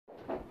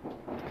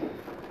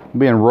We'll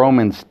be in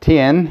Romans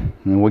 10,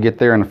 and we'll get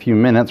there in a few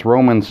minutes.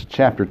 Romans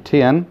chapter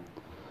 10.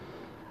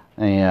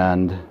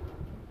 And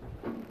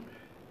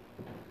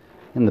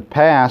in the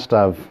past,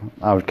 I've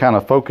kind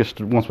of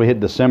focused, once we hit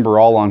December,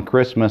 all on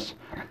Christmas,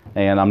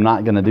 and I'm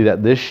not going to do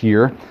that this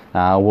year.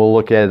 We'll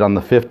look at it on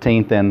the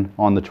 15th and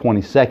on the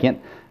 22nd,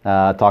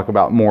 talk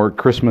about more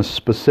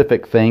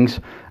Christmas-specific things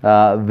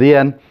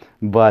then.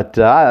 But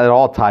it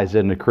all ties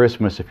into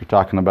Christmas if you're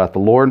talking about the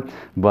Lord.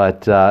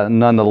 But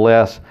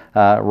nonetheless,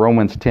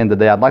 Romans 10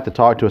 today, I'd like to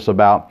talk to us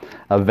about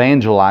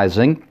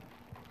evangelizing.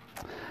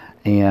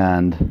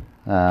 And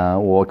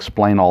we'll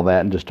explain all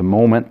that in just a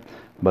moment.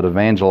 But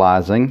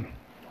evangelizing.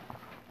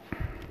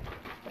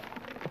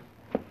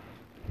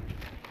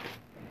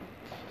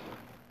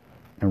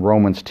 And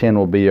Romans 10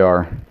 will be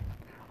our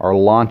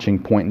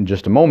launching point in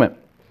just a moment.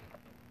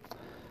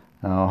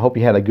 I hope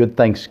you had a good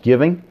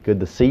Thanksgiving. Good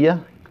to see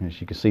you. As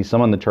you can see,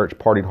 some in the church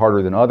partied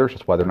harder than others.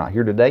 That's why they're not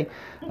here today.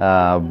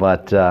 I'm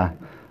glad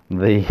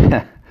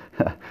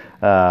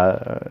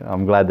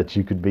that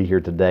you could be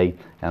here today,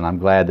 and I'm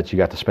glad that you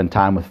got to spend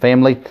time with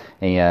family,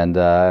 and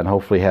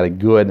hopefully had a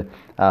good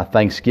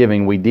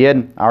Thanksgiving. We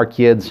did. Our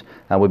kids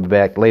will be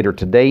back later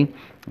today,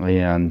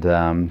 and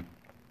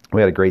we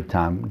had a great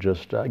time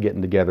just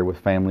getting together with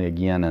family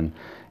again,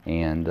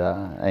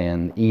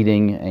 and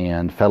eating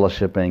and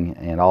fellowshipping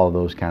and all of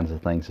those kinds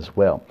of things as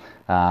well.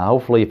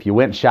 Hopefully, if you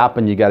went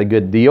shopping, you got a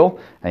good deal,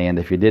 and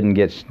if you didn't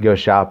go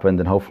shopping,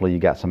 then hopefully you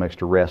got some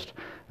extra rest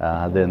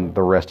than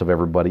the rest of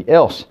everybody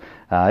else.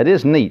 It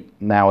is neat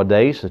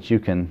nowadays that you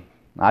can.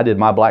 I did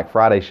my Black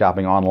Friday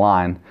shopping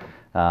online,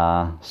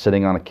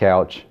 sitting on a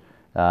couch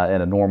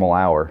in a normal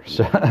hour.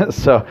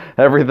 So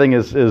everything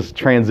is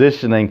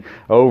transitioning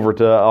over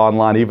to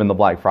online. Even the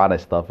Black Friday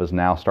stuff is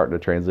now starting to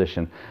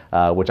transition,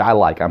 which I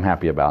like. I'm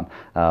happy about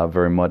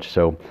very much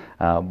so.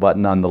 But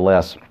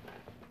nonetheless,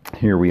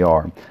 here we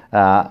are.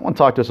 I want to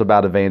talk to us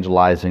about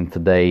evangelizing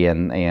today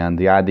and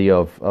the idea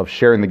of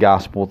sharing the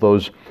gospel with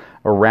those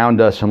around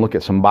us, and look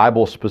at some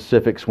Bible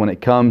specifics when it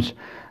comes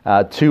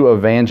to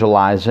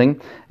evangelizing.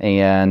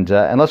 And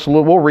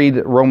we'll read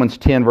Romans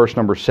 10 verse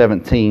number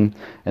 17,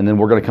 and then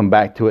we're going to come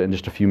back to it in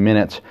just a few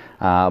minutes.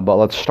 But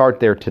let's start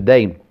there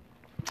today.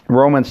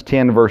 Romans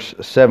 10 verse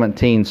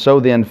 17. So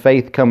then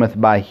faith cometh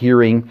by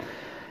hearing,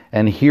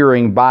 and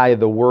hearing by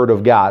the word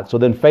of God. So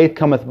then faith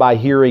cometh by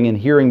hearing, and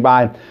hearing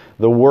by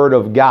the word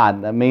of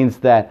God. That means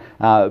that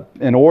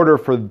in order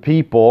for the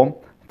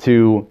people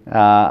to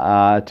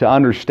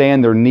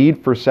understand their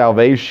need for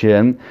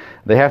salvation,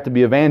 they have to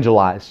be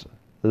evangelized.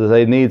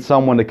 They need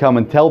someone to come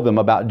and tell them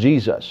about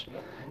Jesus.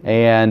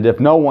 And if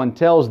no one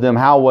tells them,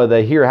 how will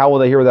they hear? How will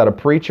they hear without a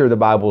preacher, the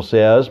Bible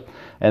says?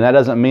 And that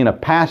doesn't mean a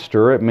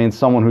pastor. It means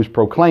someone who's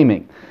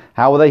proclaiming.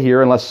 How will they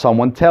hear unless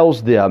someone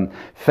tells them?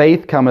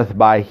 Faith cometh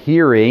by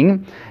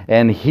hearing,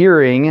 and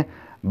hearing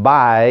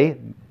by,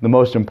 the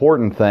most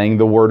important thing,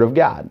 the Word of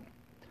God.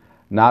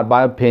 Not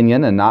by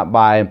opinion, and not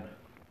by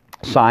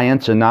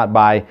science, and not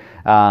by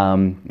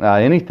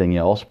anything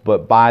else,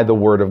 but by the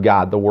Word of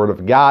God. The Word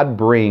of God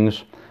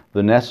brings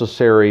the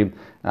necessary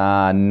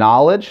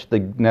knowledge, the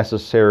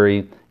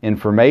necessary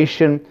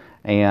information,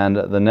 and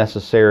the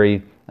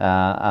necessary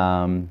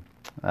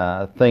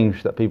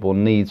things that people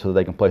need so that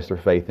they can place their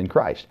faith in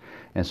Christ.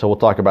 And so we'll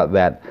talk about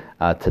that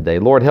today.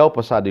 Lord, help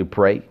us, I do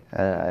pray.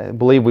 I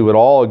believe we would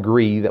all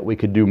agree that we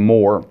could do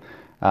more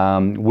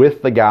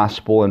with the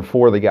gospel and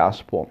for the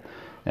gospel.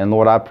 And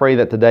Lord, I pray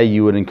that today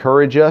you would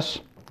encourage us.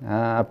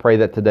 I pray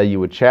that today you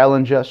would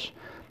challenge us.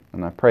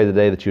 And I pray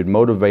today that you would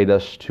motivate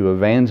us to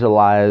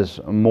evangelize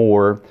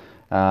more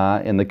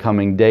in the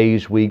coming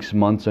days, weeks,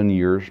 months, and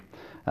years.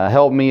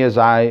 Help me as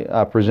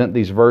I present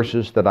these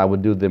verses, that I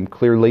would do them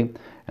clearly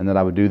and that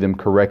I would do them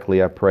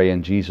correctly, I pray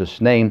in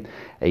Jesus' name.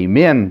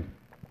 Amen.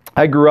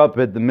 I grew up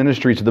at the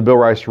ministries of the Bill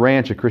Rice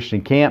Ranch, a Christian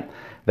camp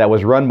that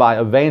was run by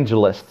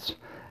evangelists.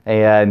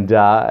 And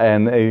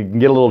it can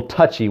get a little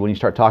touchy when you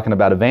start talking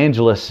about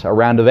evangelists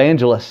around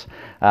evangelists.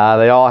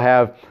 They all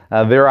have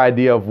their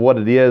idea of what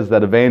it is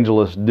that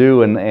evangelists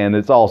do, and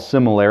it's all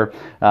similar.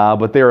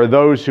 But there are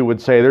those who would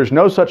say there's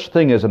no such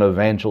thing as an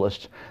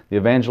evangelist. The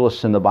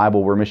evangelists in the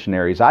Bible were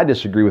missionaries. I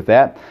disagree with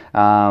that,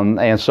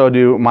 and so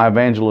do my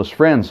evangelist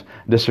friends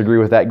disagree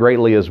with that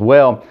greatly as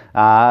well.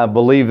 I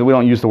believe that we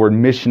don't use the word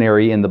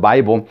missionary in the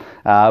Bible,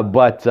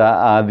 but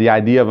the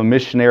idea of a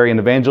missionary and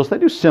evangelist, they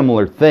do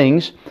similar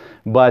things.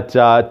 But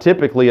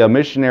typically a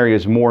missionary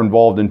is more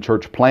involved in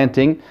church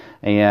planting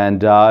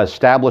and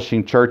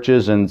establishing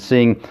churches and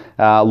seeing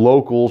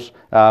locals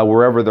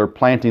wherever they're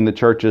planting the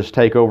churches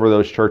take over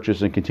those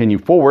churches and continue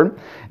forward.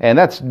 And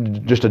that's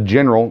just a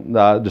general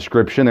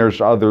description.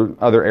 There's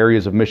other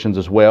areas of missions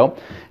as well.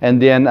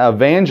 And then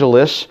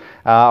evangelists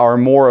are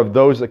more of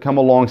those that come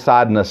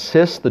alongside and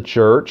assist the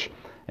church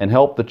and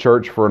help the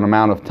church for an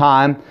amount of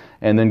time,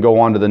 and then go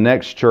on to the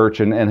next church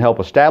and help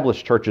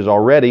establish churches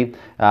already,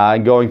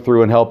 going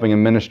through and helping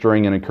and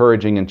ministering and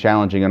encouraging and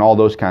challenging and all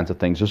those kinds of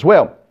things as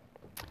well.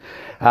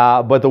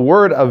 But the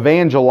word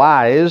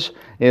evangelize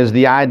is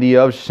the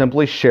idea of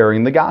simply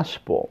sharing the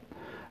gospel.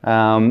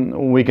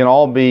 We can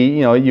all be,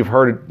 you've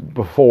heard it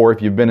before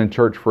if you've been in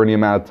church for any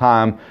amount of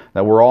time,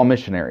 that we're all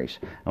missionaries.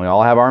 And we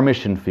all have our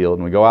mission field.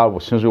 And we go out,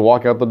 as soon as we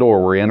walk out the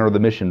door, we enter the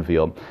mission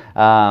field,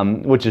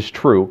 which is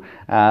true.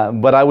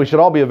 But we should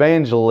all be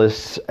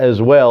evangelists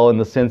as well, in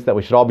the sense that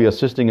we should all be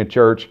assisting a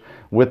church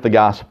with the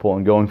gospel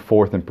and going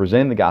forth and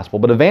presenting the gospel.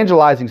 But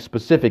evangelizing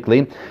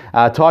specifically,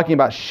 talking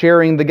about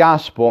sharing the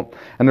gospel.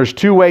 And there's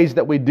two ways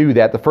that we do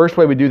that. The first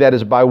way we do that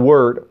is by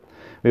word.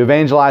 We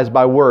evangelize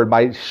by word,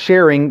 by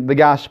sharing the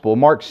gospel.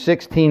 Mark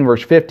 16,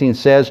 verse 15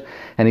 says,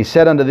 "And he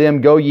said unto them,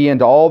 Go ye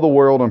into all the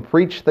world and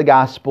preach the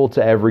gospel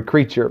to every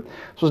creature."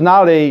 This was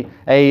not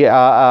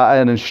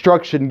an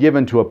instruction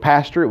given to a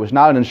pastor. It was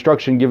not an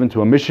instruction given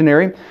to a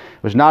missionary. It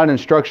was not an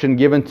instruction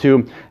given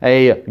to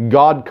a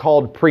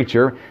God-called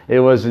preacher. It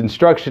was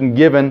instruction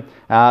given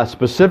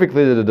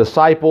specifically to the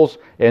disciples,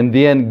 and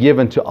then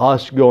given to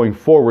us going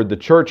forward, the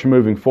church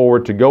moving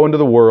forward, to go into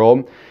the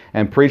world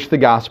and preach the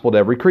gospel to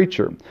every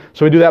creature.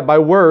 So we do that by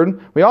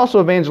word. We also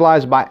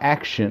evangelize by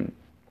action.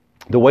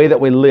 The way that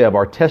we live,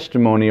 our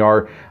testimony,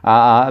 our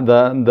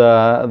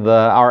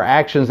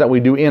actions that we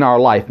do in our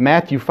life.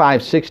 Matthew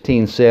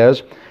 5:16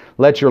 says,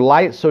 "Let your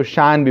light so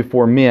shine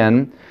before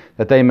men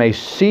that they may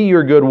see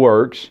your good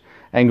works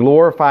and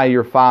glorify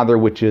your Father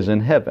which is in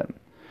heaven."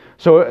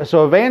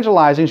 So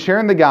evangelizing,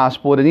 sharing the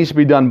gospel, it needs to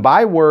be done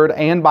by word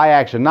and by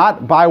action.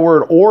 Not by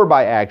word or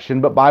by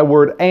action, but by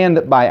word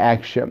and by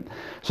action.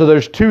 So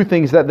there's two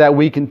ways that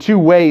we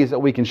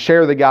can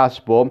share the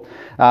gospel.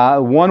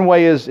 One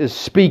way is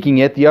speaking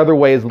it. The other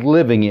way is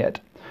living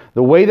it.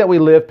 The way that we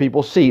live,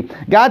 people see.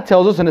 God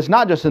tells us, and it's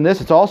not just in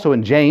this, it's also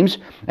in James,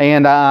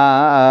 and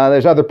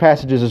there's other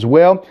passages as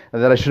well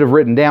that I should have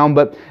written down,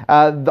 but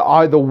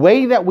the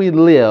way that we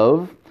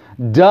live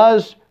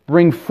does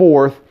bring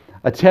forth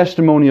a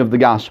testimony of the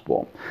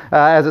gospel.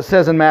 As it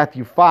says in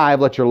Matthew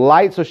 5, "Let your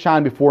light so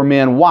shine before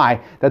men."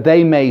 Why? That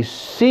they may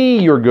see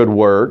your good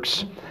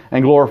works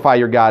and glorify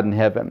your God in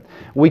heaven.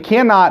 We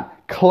cannot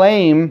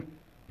claim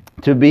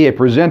to be a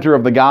presenter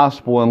of the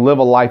gospel and live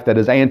a life that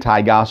is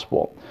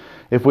anti-gospel.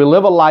 If we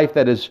live a life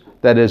that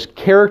is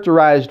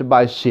characterized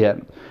by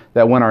sin,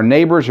 that when our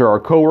neighbors or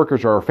our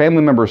coworkers or our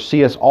family members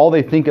see us, all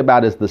they think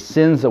about is the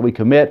sins that we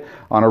commit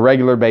on a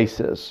regular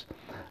basis,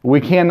 we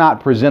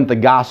cannot present the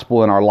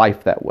gospel in our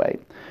life that way.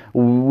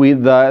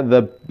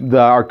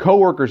 Our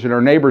coworkers and our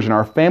neighbors and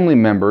our family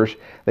members,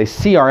 they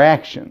see our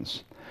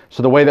actions.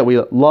 So the way that we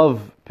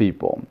love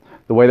people,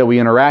 the way that we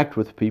interact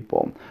with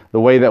people, the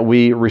way that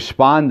we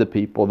respond to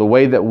people, the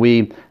way that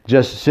we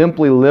just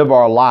simply live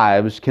our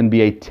lives can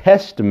be a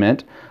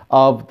testament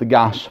of the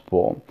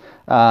gospel.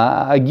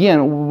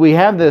 Again, we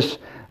have this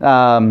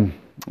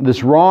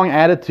wrong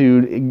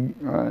attitude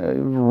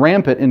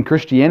rampant in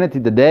Christianity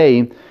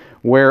today,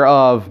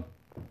 whereof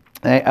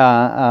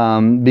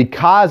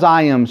because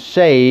I am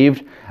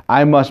saved,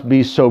 I must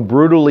be so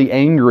brutally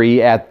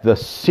angry at the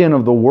sin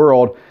of the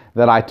world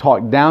that I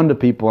talk down to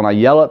people and I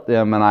yell at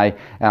them and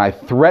I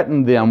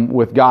threaten them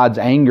with God's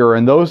anger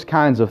and those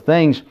kinds of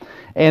things.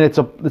 And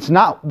it's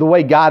not the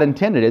way God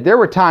intended it. There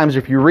were times,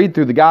 if you read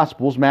through the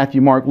Gospels,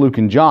 Matthew, Mark, Luke,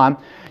 and John,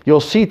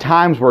 you'll see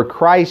times where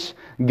Christ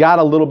got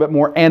a little bit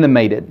more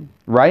animated,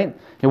 right?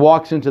 He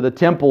walks into the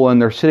temple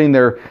and they're sitting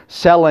there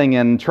selling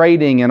and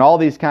trading and all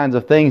these kinds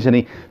of things, and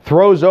he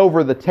throws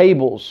over the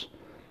tables.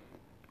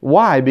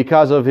 Why?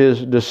 Because of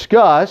his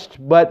disgust,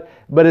 but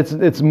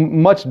it's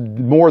much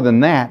more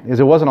than that. Because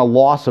it wasn't a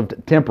loss of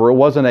temper. It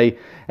wasn't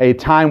a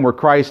time where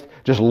Christ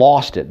just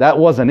lost it. That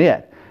wasn't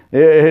it.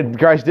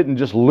 Christ didn't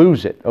just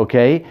lose it,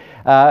 okay?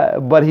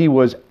 But he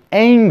was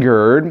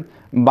angered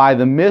by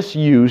the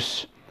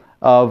misuse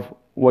of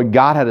what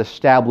God had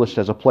established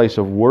as a place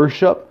of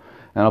worship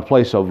and a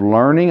place of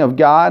learning of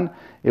God.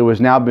 It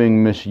was now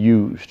being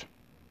misused.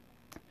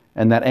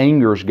 And that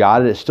angers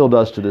God, and it still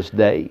does to this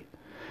day.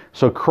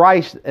 So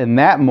Christ, in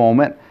that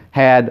moment,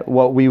 had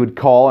what we would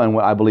call, and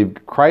what I believe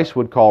Christ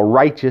would call,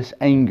 righteous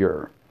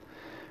anger.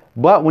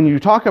 But when you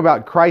talk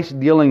about Christ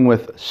dealing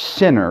with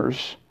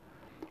sinners,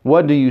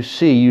 what do you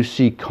see? You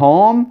see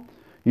calm,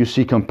 you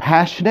see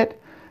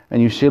compassionate,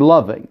 and you see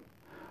loving.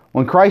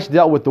 When Christ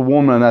dealt with the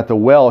woman at the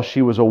well,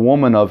 she was a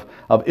woman of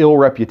ill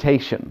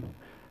reputation.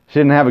 She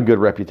didn't have a good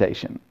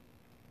reputation.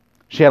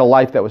 She had a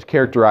life that was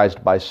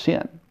characterized by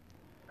sin.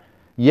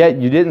 Yet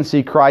you didn't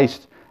see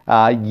Christ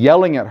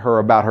yelling at her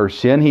about her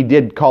sin. He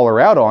did call her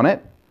out on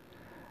it,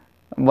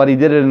 but he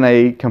did it in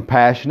a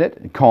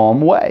compassionate,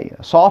 calm way.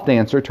 A soft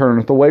answer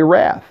turneth away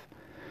wrath.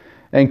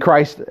 And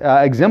Christ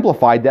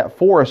exemplified that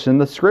for us in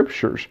the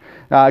Scriptures.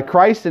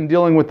 Christ, in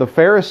dealing with the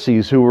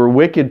Pharisees, who were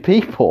wicked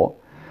people,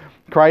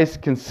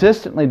 Christ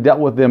consistently dealt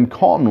with them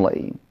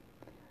calmly,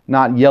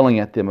 not yelling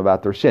at them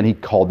about their sin. He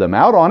called them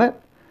out on it.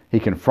 He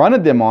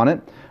confronted them on it.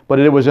 But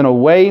it was in a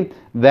way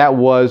that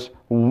was,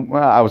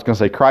 I was going to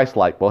say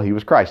Christ-like. Well, he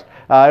was Christ.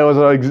 It was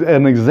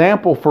an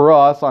example for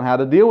us on how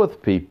to deal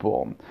with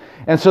people.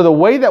 And so the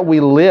way that we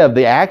live,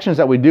 the actions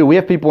that we do, we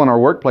have people in our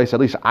workplace, at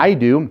least I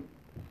do,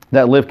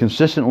 that live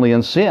consistently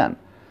in sin.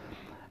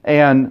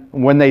 And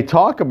when they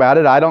talk about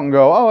it, I don't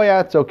go, oh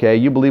yeah, it's okay.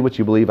 You believe what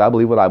you believe. I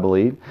believe what I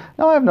believe.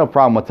 No, I have no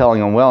problem with telling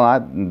them, well, I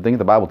think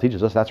the Bible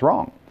teaches us that's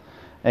wrong.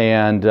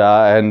 And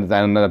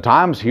at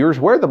times, here's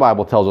where the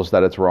Bible tells us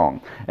that it's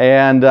wrong.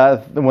 And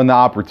when the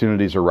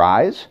opportunities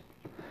arise,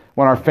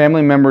 when our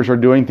family members are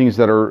doing things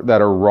that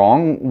are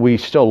wrong, we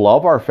still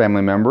love our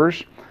family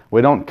members.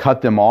 We don't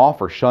cut them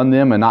off or shun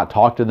them and not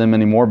talk to them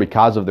anymore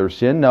because of their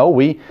sin. No,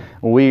 we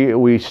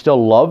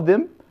still love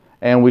them,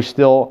 and we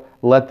still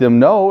let them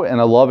know in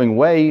a loving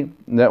way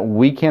that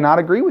we cannot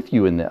agree with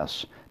you in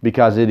this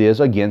because it is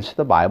against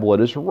the Bible. It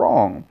is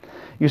wrong.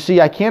 You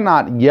see, I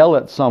cannot yell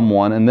at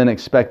someone and then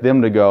expect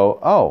them to go,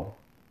 oh,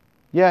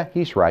 yeah,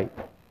 he's right.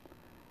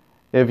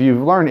 If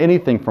you've learned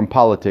anything from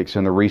politics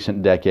in the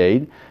recent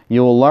decade,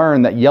 you'll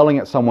learn that yelling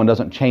at someone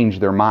doesn't change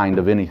their mind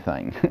of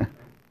anything.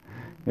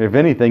 If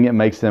anything, it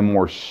makes them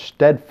more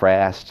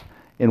steadfast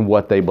in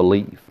what they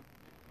believe.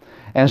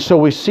 And so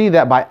we see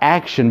that by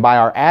action, by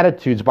our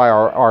attitudes, by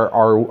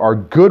our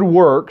good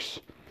works,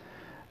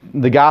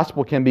 the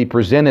gospel can be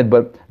presented,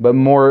 but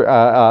more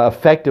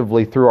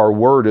effectively through our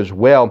word as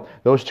well.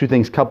 Those two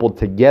things coupled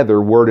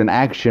together, word and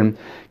action,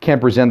 can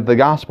present the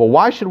gospel.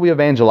 Why should we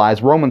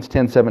evangelize? Romans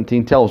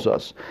 10:17 tells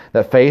us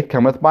that faith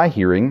cometh by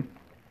hearing,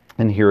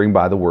 and hearing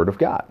by the word of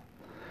God.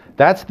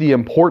 That's the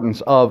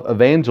importance of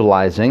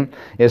evangelizing,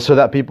 is so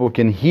that people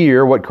can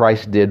hear what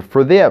Christ did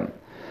for them.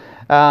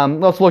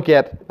 Let's look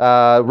at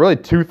really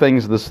two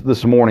things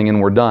this morning,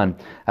 and we're done.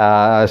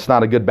 It's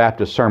not a good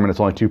Baptist sermon. It's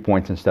only 2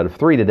 points instead of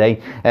 3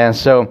 today. And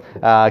so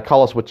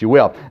call us what you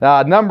will.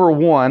 Number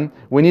one,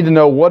 we need to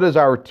know what is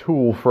our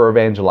tool for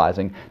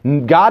evangelizing.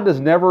 God does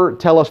never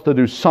tell us to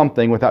do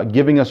something without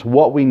giving us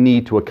what we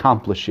need to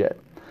accomplish it.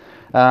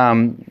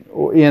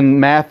 In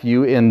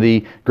Matthew, in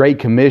the Great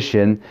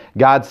Commission,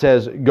 God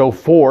says, go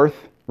forth,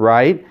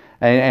 right,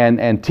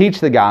 and teach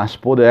the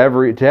gospel to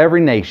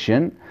every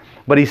nation.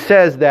 But He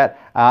says that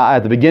at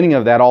the beginning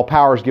of that, all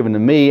power is given to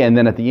me, and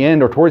then at the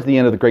end, or towards the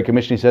end of the Great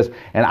Commission, He says,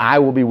 and I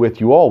will be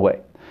with you always.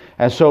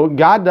 And so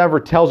God never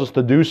tells us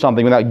to do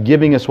something without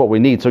giving us what we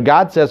need. So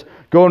God says,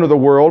 go into the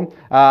world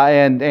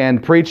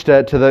and preach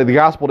to the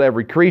gospel to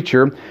every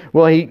creature.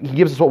 Well, He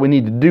gives us what we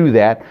need to do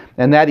that,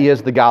 and that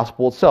is the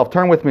gospel itself.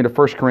 Turn with me to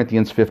 1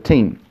 Corinthians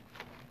 15.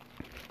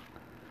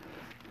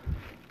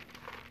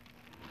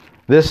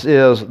 This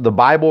is the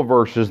Bible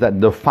verses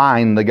that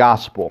define the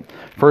gospel.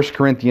 1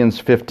 Corinthians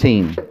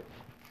 15.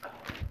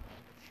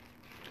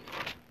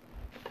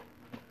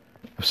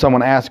 If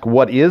someone asks,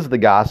 what is the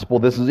gospel?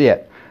 This is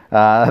it.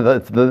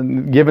 That's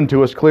given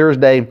to us clear as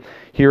day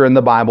here in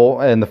the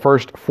Bible, in the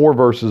first 4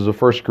 verses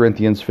of 1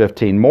 Corinthians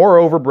 15.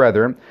 Moreover,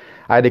 brethren,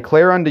 I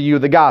declare unto you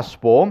the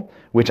gospel,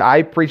 which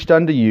I preached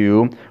unto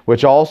you,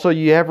 which also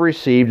ye have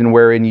received, and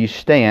wherein ye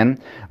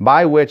stand,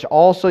 by which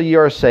also ye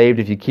are saved,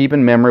 if ye keep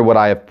in memory what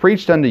I have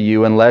preached unto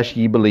you, unless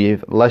ye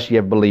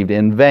have believed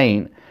in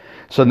vain.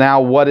 So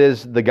now what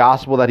is the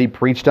gospel that he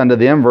preached unto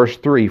them? Verse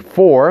 3,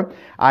 for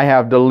I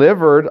have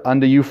delivered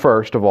unto you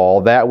first of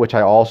all that which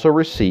I also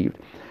received,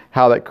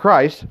 how that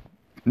Christ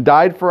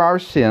died for our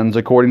sins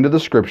according to the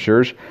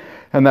Scriptures,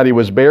 and that He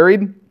was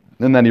buried,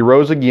 and that He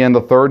rose again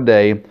the third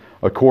day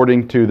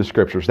according to the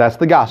Scriptures. That's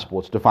the gospel.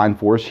 It's defined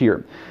for us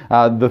here.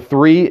 The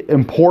 3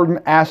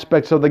 important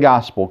aspects of the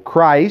gospel.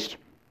 Christ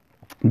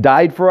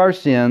died for our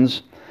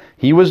sins,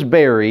 He was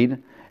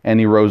buried, and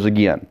He rose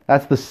again.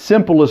 That's the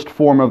simplest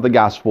form of the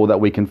gospel that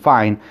we can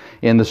find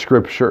in the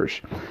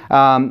Scriptures.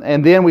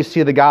 And then we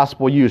see the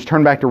gospel used.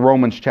 Turn back to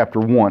Romans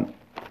chapter 1.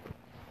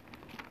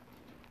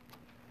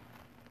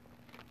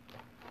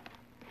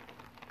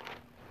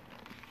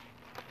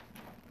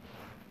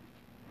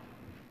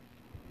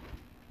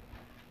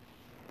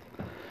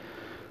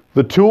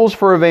 The tools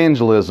for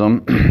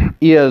evangelism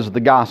is the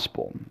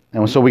gospel.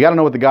 And so we got to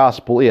know what the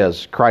gospel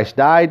is. Christ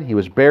died, He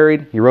was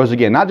buried, He rose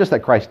again. Not just that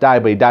Christ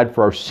died, but He died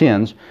for our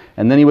sins,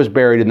 and then He was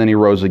buried, and then He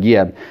rose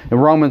again. In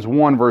Romans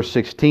 1, verse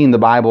 16, the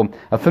Bible,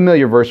 a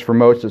familiar verse for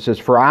most, it says,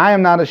 for I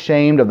am not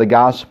ashamed of the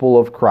gospel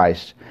of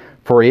Christ,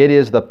 for it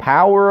is the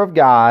power of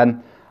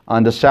God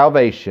unto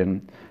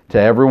salvation to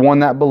everyone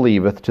that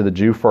believeth, to the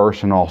Jew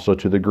first, and also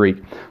to the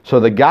Greek. So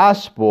the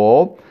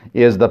gospel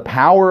is the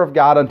power of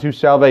God unto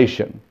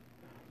salvation.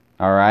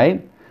 All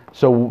right?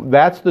 So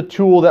that's the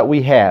tool that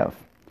we have.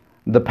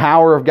 The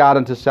power of God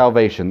unto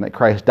salvation. That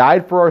Christ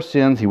died for our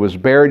sins, He was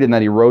buried, and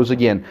that He rose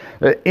again.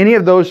 Any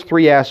of those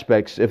 3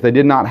 aspects, if they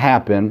did not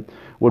happen,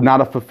 would not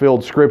have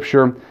fulfilled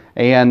Scripture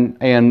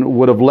and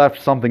would have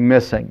left something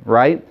missing,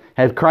 right?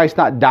 Had Christ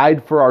not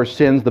died for our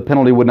sins, the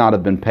penalty would not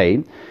have been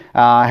paid.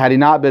 Had He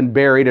not been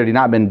buried, had He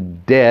not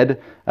been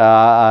dead,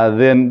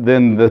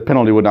 then the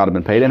penalty would not have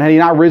been paid. And had He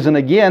not risen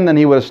again, then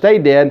He would have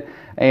stayed dead,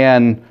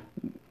 and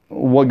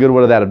what good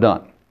would that have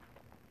done?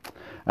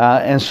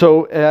 And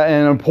so,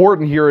 and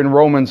important here in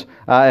Romans,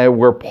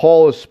 where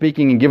Paul is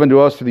speaking and given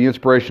to us through the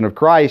inspiration of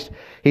Christ,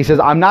 he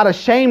says, I'm not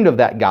ashamed of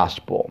that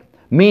gospel,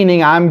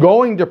 meaning I'm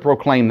going to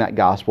proclaim that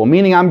gospel,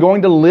 meaning I'm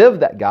going to live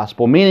that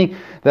gospel, meaning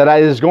that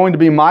it is going to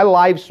be my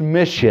life's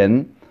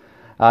mission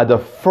to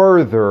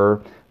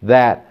further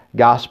that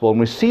gospel. And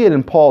we see it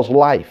in Paul's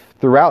life.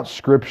 Throughout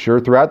Scripture,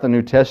 throughout the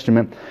New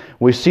Testament,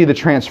 we see the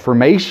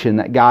transformation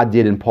that God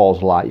did in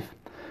Paul's life.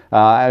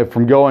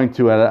 From going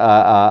to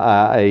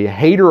a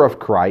hater of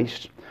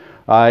Christ,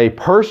 a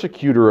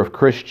persecutor of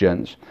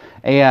Christians,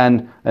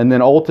 and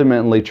then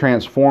ultimately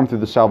transformed through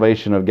the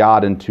salvation of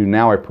God into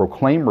now a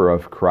proclaimer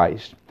of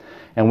Christ.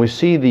 And we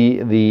see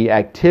the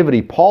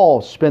activity.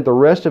 Paul spent the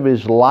rest of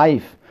his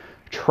life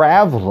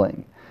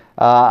traveling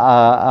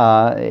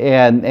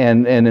and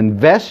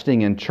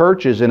investing in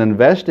churches and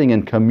investing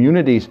in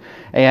communities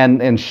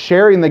and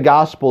sharing the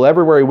gospel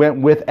everywhere he went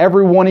with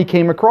everyone he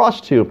came across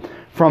to,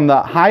 from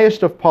the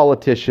highest of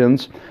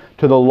politicians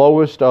to the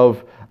lowest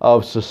of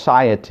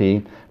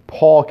society.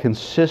 Paul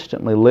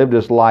consistently lived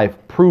his life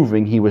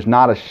proving he was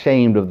not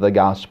ashamed of the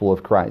gospel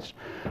of Christ.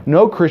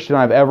 No Christian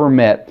I've ever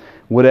met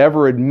would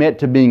ever admit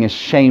to being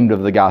ashamed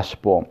of the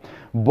gospel.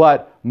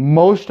 But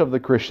most of the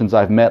Christians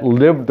I've met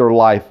lived their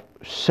life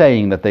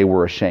saying that they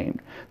were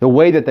ashamed. The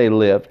way that they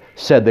lived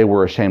said they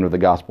were ashamed of the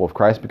gospel of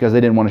Christ because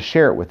they didn't want to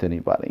share it with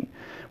anybody.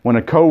 When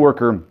a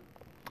coworker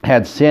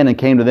had sinned and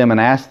came to them and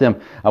asked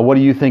them, what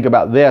do you think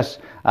about this?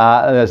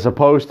 As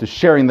opposed to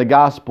sharing the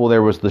gospel,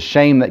 there was the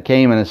shame that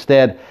came, and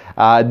instead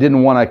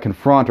didn't want to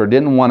confront or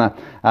didn't want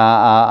to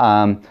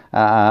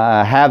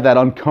have that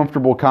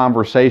uncomfortable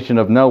conversation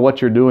of, no,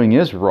 what you're doing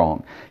is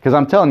wrong. Because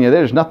I'm telling you,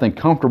 there's nothing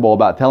comfortable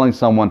about telling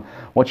someone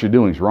what you're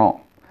doing is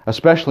wrong,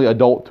 especially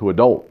adult to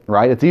adult,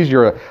 right? It's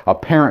easier a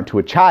parent to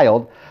a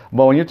child,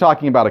 but when you're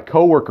talking about a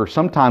coworker,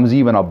 sometimes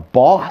even a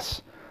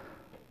boss,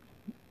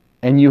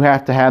 and you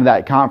have to have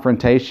that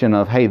confrontation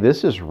of, hey,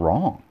 this is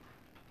wrong.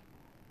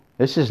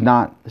 This is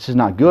not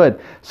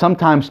good.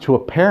 Sometimes to a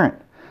parent,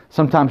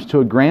 sometimes to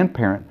a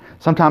grandparent,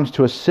 sometimes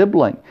to a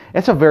sibling.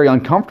 It's a very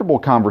uncomfortable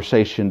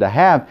conversation to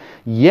have.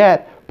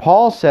 Yet,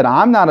 Paul said,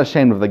 I'm not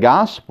ashamed of the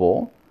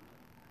gospel,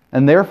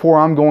 and therefore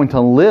I'm going to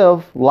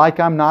live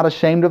like I'm not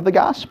ashamed of the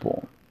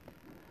gospel.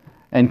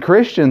 And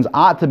Christians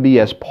ought to be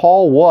as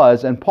Paul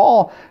was. And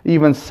Paul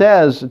even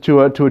says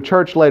to a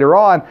church later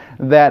on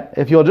that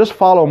if you'll just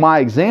follow my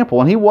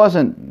example, and he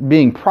wasn't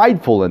being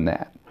prideful in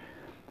that,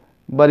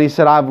 but he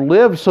said, I've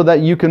lived so that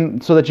you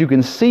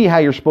can see how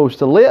you're supposed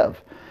to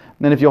live.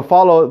 And if you'll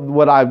follow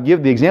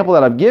the example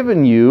that I've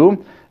given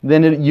you,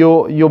 then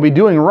you'll be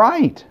doing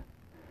right.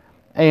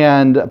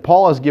 And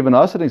Paul has given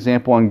us an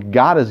example, and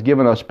God has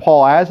given us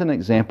Paul as an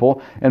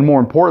example, and more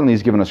importantly,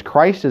 He's given us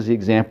Christ as the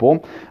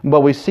example.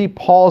 But we see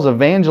Paul's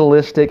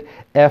evangelistic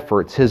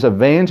efforts, his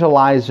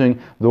evangelizing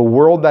the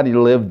world that he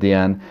lived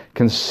in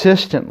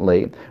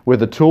consistently with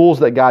the tools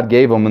that God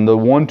gave him, and the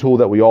one tool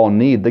that we all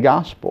need, the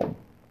gospel.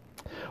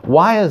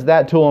 Why is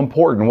that tool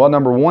important? Well,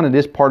 number one, it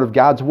is part of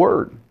God's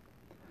Word.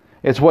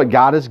 It's what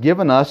God has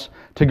given us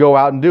to go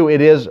out and do.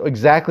 It is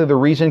exactly the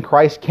reason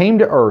Christ came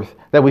to earth,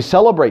 that we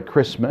celebrate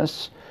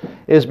Christmas,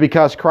 is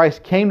because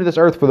Christ came to this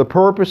earth for the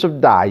purpose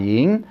of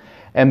dying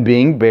and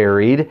being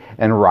buried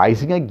and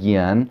rising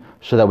again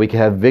so that we can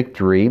have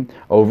victory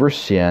over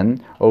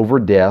sin, over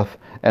death,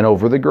 and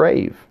over the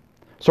grave.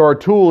 So our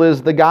tool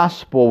is the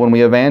gospel when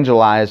we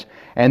evangelize.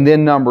 And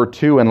then number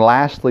two, and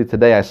lastly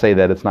today, I say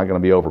that it's not going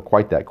to be over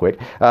quite that quick,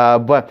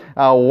 but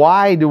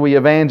why do we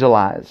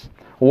evangelize?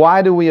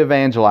 Why do we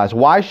evangelize?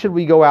 Why should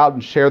we go out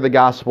and share the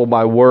gospel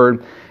by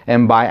word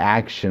and by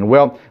action?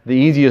 Well, the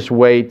easiest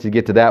way to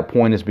get to that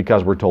point is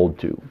because we're told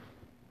to.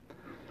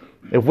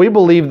 If we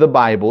believe the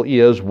Bible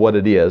is what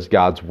it is,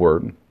 God's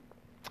Word,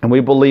 and we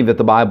believe that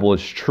the Bible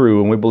is true,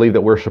 and we believe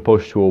that we're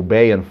supposed to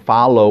obey and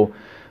follow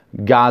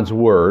God's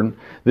Word,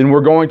 then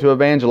we're going to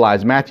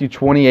evangelize. Matthew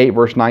 28,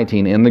 verse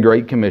 19, in the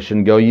Great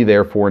Commission, go ye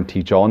therefore and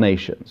teach all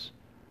nations.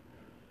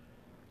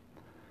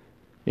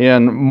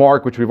 In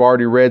Mark, which we've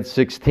already read,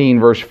 16,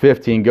 verse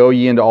 15, go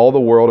ye into all the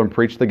world and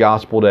preach the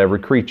gospel to every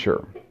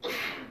creature.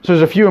 So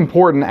there's a few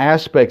important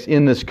aspects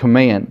in this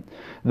command.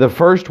 The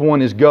first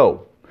one is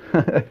go.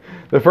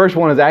 The first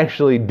one is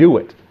actually do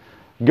it.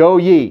 Go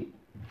ye.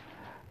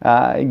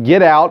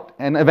 Get out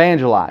and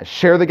evangelize.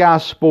 Share the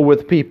gospel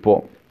with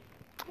people.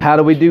 How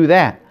do we do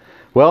that?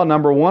 Well,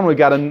 number one, we've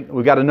got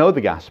to know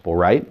the gospel,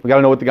 right? We've got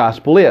to know what the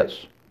gospel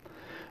is.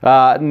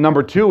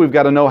 Number two, we've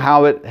got to know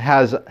how it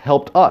has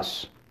helped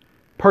us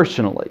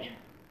personally.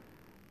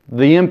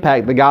 The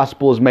impact the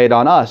gospel has made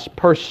on us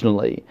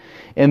personally.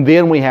 And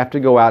then we have to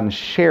go out and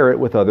share it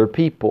with other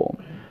people.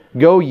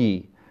 Go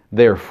ye,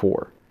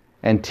 therefore,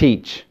 and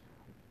teach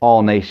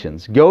all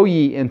nations. Go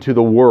ye into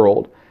the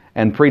world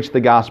and preach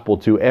the gospel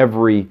to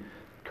every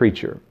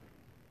creature.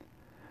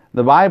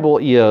 The Bible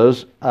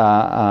is,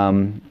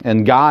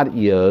 and God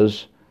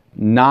is,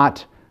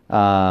 not,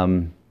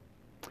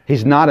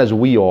 He's not as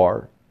we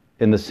are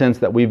in the sense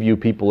that we view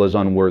people as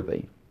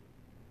unworthy.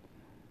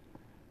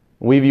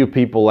 We view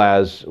people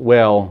as,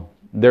 well,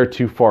 they're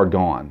too far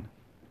gone.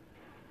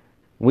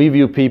 We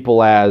view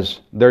people as,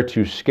 they're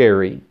too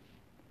scary,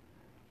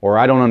 or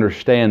I don't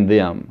understand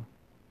them,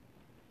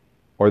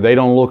 or they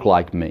don't look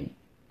like me.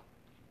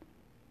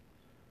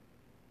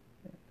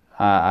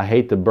 I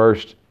hate to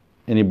burst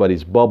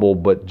anybody's bubble,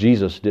 but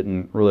Jesus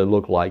didn't really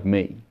look like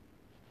me.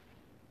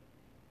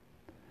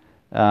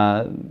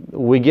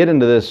 we get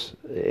into this,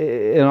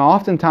 and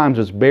oftentimes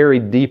it's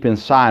buried deep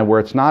inside, where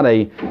it's not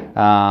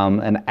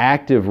an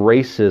active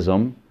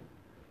racism.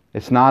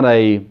 It's not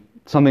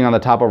something on the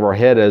top of our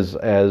head as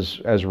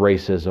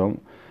racism,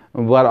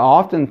 but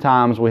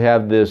oftentimes we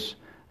have this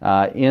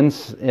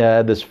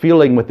this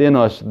feeling within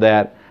us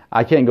that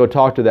I can't go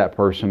talk to that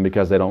person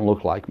because they don't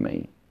look like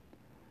me.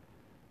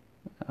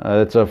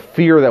 It's a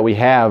fear that we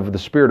have. The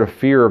spirit of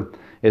fear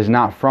is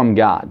not from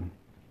God.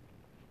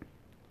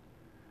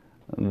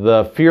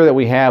 The fear that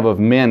we have of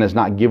men is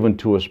not given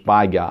to us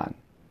by God.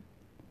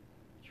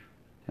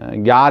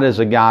 God is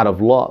a God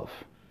of love.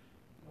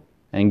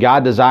 And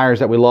God desires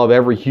that we love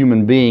every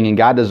human being, and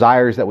God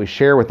desires that we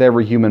share with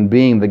every human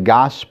being the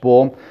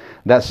gospel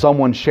that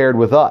someone shared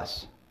with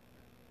us.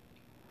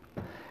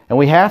 And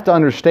we have to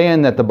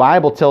understand that the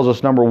Bible tells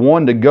us, number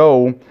one, to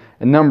go,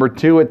 and number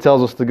two, it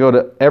tells us to go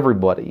to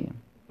everybody.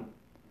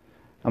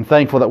 I'm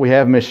thankful that we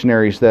have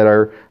missionaries that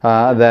are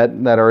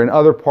in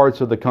other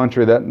parts of the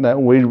country that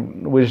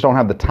we just don't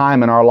have the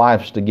time in our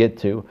lives to get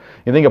to.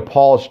 You think of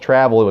Paul's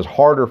travel; it was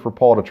harder for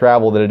Paul to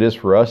travel than it is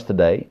for us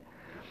today.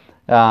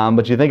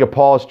 But you think of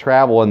Paul's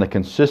travel and the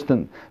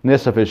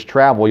consistentness of his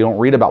travel. You don't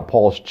read about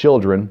Paul's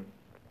children.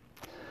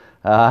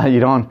 You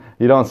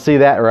don't see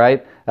that,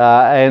 right?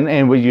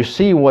 And what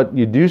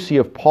you do see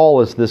of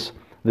Paul is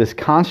this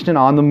constant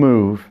on the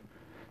move,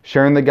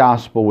 sharing the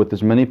gospel with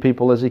as many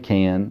people as he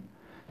can,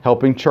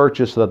 helping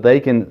churches so that they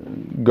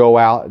can go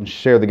out and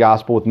share the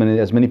gospel with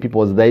as many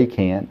people as they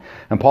can.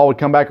 And Paul would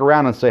come back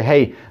around and say,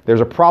 hey,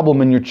 there's a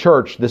problem in your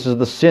church. This is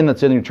the sin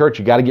that's in your church.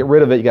 You got to get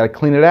rid of it. You got to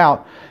clean it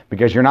out,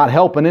 because you're not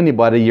helping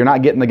anybody. You're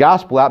not getting the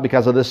gospel out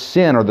because of this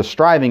sin or the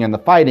striving and the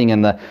fighting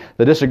and the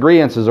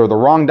disagreements or the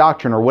wrong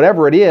doctrine or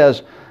whatever it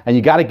is. And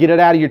you got to get it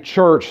out of your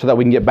church so that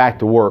we can get back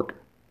to work.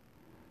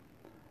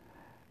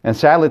 And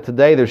sadly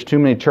today, there's too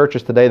many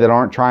churches today that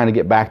aren't trying to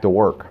get back to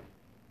work.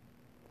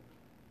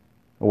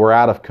 We're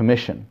out of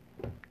commission.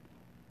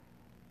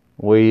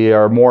 We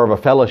are more of a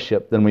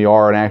fellowship than we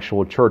are an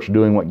actual church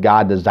doing what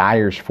God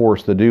desires for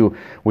us to do,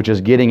 which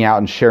is getting out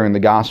and sharing the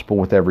gospel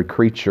with every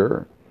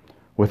creature,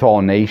 with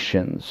all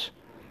nations.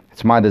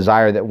 It's my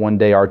desire that one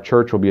day our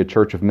church will be a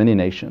church of many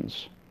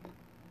nations,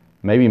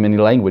 maybe many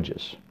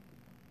languages.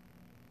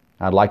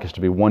 I'd like us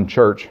to be one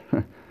church,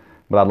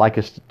 but I'd like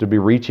us to be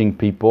reaching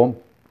people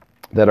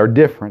that are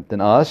different than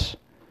us,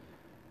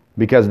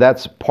 because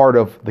that's part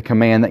of the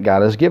command that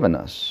God has given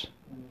us.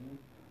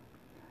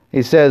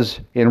 He says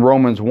in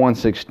Romans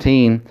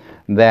 1:16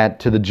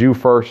 that to the Jew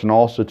first and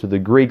also to the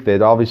Greek,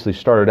 they'd obviously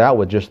started out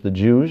with just the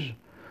Jews,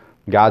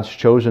 God's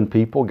chosen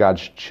people,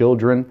 God's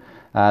children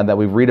that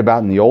we read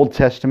about in the Old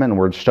Testament, and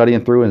we're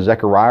studying through in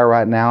Zechariah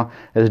right now,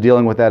 is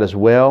dealing with that as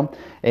well.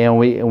 And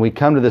we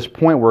come to this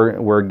point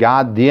where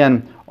God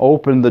then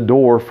opened the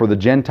door for the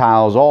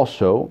Gentiles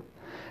also,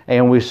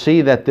 and we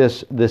see that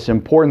this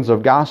importance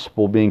of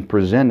gospel being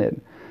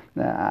presented.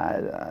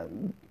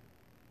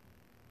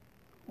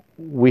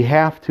 We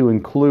have to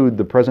include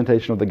the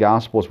presentation of the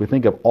gospel as we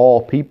think of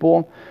all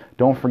people.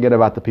 Don't forget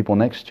about the people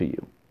next to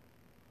you.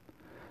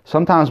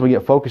 Sometimes we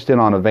get focused in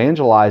on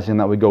evangelizing,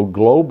 that we go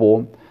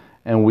global,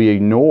 and we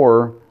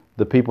ignore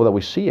the people that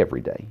we see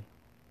every day.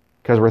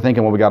 Because we're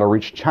thinking, well, we got to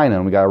reach China,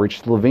 and we got to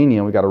reach Slovenia,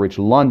 and we got to reach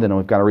London, and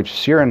we've got to reach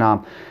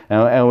Suriname,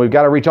 and we've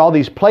got to reach all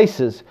these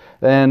places,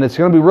 and it's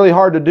going to be really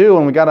hard to do,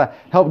 and we got to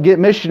help get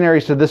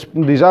missionaries to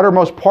these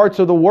uttermost parts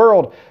of the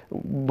world.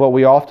 But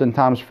we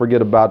oftentimes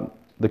forget about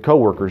the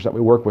coworkers that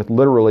we work with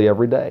literally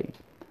every day,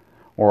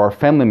 or our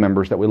family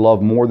members that we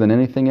love more than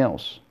anything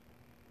else.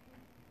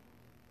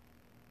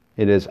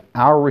 It is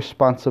our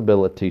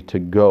responsibility to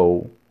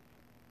go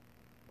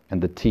and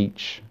to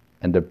teach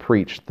and to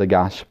preach the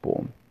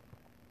gospel.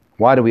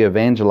 Why do we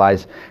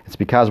evangelize? It's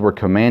because we're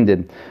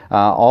commanded.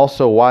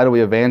 Also, why do we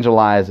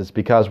evangelize? It's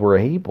because we're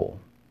able.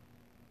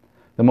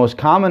 The most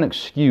common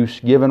excuse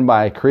given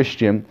by a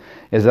Christian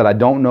is that I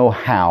don't know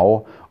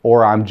how,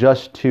 or I'm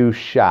just too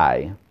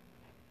shy.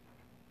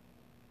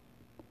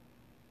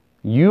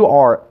 You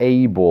are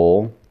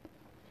able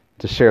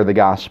to share the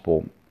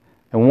gospel.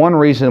 And one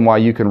reason why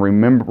you can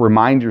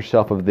remind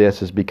yourself of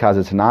this is because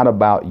it's not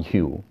about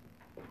you.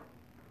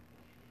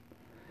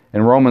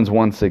 In Romans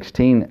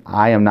 1:16,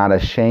 I am not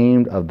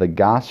ashamed of the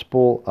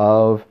gospel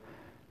of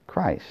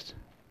Christ.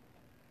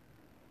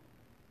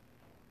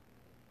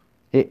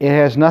 It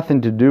has nothing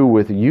to do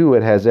with you.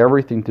 It has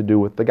everything to do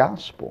with the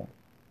gospel.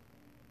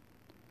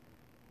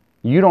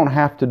 You don't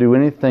have to do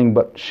anything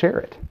but share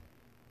it.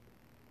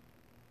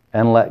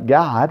 And let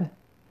God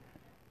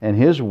and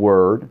His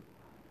Word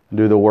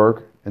do the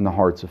work in the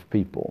hearts of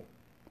people.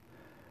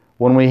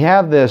 When we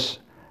have this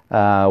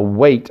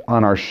weight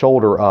on our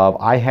shoulder of,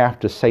 I have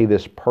to say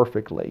this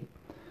perfectly,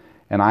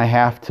 and I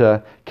have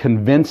to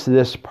convince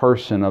this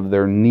person of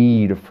their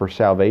need for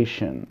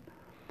salvation,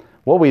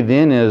 what we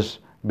then is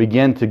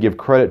begin to give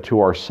credit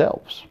to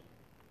ourselves.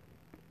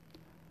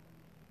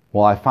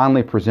 Well, I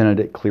finally presented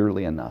it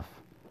clearly enough.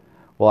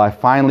 Well, I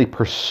finally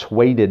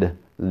persuaded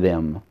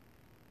them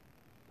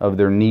of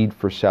their need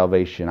for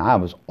salvation. I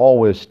was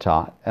always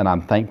taught, and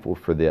I'm thankful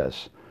for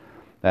this,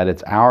 that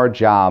it's our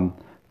job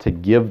to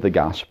give the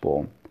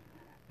gospel,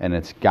 and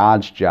it's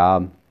God's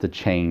job to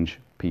change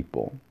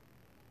people.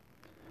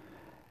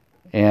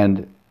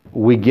 And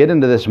we get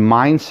into this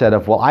mindset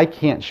of, well, I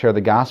can't share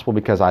the gospel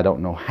because I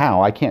don't know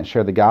how. I can't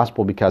share the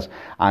gospel because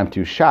I'm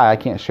too shy. I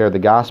can't share the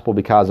gospel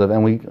because of,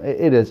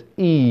 it is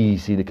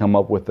easy to come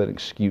up with an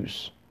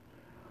excuse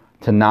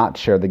to not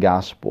share the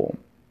gospel.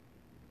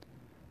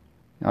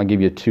 I'll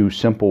give you 2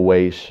 simple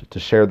ways to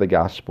share the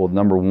gospel.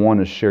 Number 1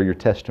 is share your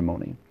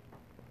testimony.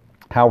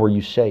 How were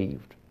you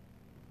saved?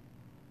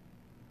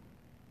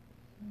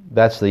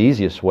 That's the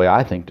easiest way,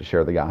 I think, to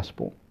share the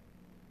gospel,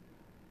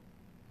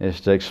 is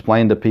to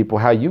explain to people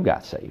how you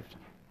got saved.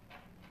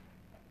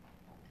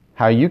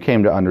 How you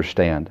came to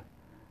understand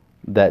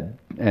that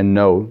and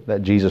know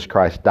that Jesus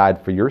Christ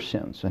died for your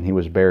sins and He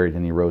was buried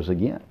and He rose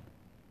again.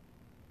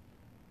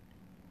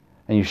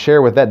 And you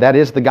share with that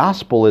is the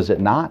gospel, is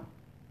it not?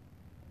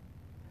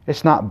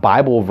 It's not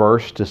Bible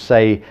verse to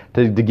say,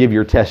 to give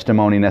your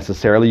testimony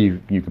necessarily.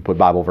 You can put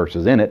Bible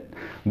verses in it.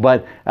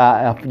 But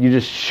you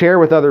just share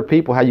with other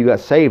people how you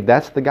got saved.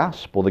 That's the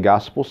gospel. The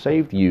gospel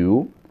saved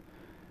you,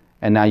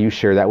 and now you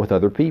share that with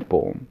other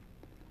people.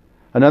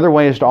 Another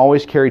way is to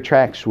always carry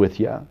tracts with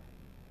you.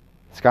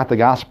 It's got the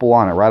gospel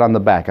on it, right on the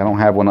back. I don't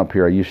have one up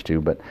here, I used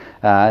to, but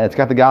it's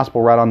got the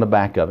gospel right on the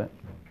back of it.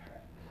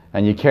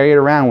 And you carry it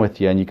around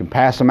with you, and you can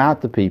pass them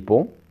out to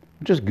people,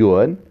 which is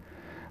good.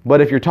 But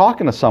if you're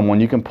talking to someone,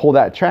 you can pull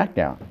that tract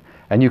out,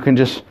 and you can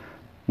just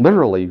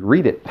literally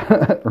read it.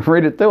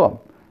 Read it to them.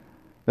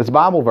 It's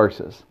Bible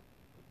verses.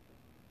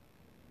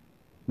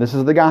 This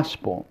is the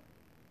gospel.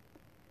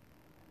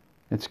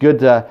 It's good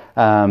to,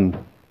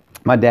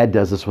 my dad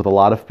does this with a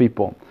lot of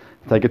people.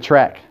 Take a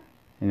tract,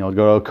 and he'll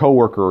go to a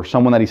coworker or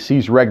someone that he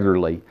sees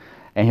regularly,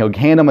 and he'll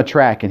hand them a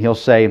tract, and he'll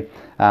say,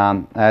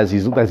 as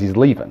he's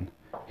leaving,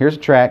 here's a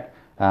tract,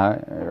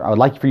 I would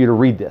like for you to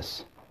read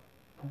this.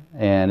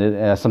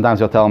 And sometimes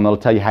he'll tell them, it'll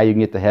tell you how you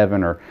can get to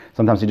heaven, or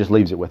sometimes he just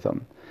leaves it with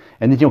them.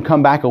 And then he'll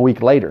come back a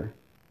week later,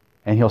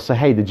 and he'll say,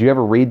 hey, did you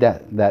ever read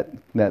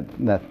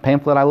that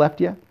pamphlet I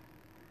left you?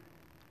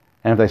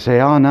 And if they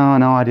say, oh,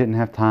 no, I didn't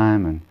have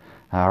time, and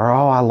or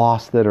oh, I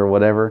lost it, or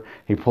whatever,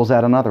 he pulls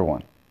out another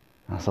one.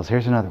 And I says,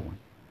 here's another one.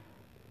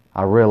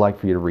 I'd really like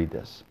for you to read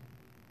this.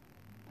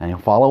 And he'll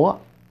follow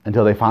up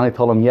until they finally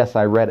told him, yes,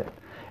 I read it.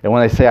 And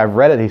when they say, I've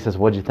read it, he says,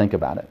 what'd you think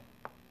about it?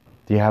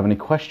 Do you have any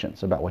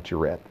questions about what you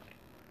read?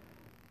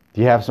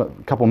 Do you have a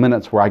couple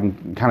minutes where I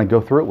can kind of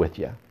go through it with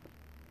you?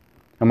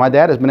 And my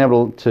dad has been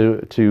able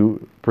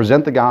to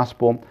present the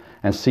gospel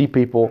and see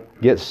people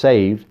get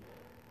saved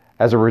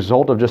as a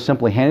result of just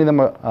simply handing them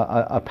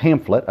a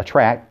pamphlet, a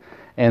tract,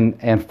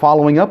 and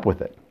following up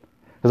with it.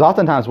 Because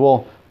oftentimes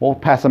we'll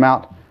pass them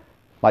out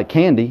like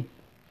candy,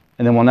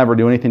 and then we'll never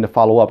do anything to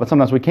follow up. And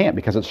sometimes we can't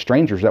because it's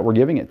strangers that we're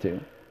giving it to.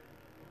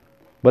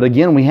 But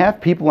again, we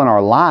have people in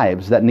our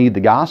lives that need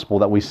the gospel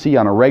that we see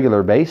on a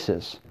regular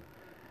basis.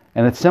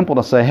 And it's simple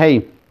to say,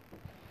 hey,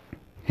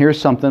 here's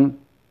something.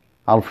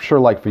 I'd sure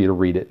like for you to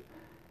read it.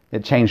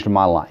 It changed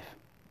my life.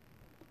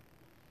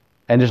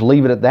 And just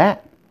leave it at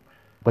that.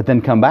 But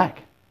then come back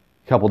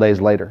a couple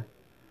days later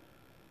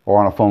or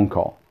on a phone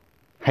call.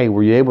 Hey,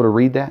 were you able to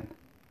read that?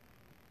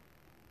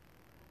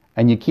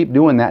 And you keep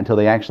doing that until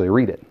they actually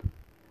read it.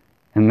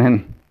 And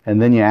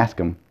then you ask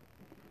them,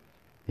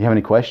 you have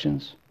any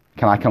questions?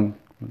 Can I come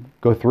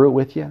go through it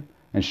with you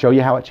and show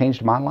you how it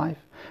changed my life?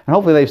 And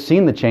hopefully they've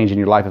seen the change in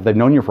your life. If they've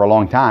known you for a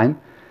long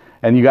time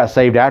and you got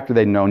saved after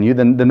they'd known you,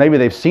 then maybe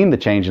they've seen the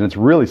change, and it's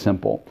really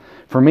simple.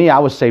 For me, I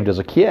was saved as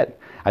a kid.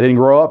 I didn't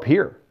grow up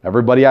here.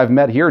 Everybody I've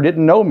met here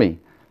didn't know me.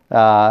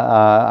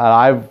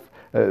 To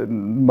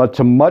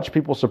much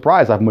people's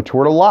surprise, I've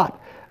matured a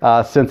lot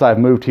since I've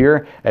moved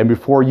here, and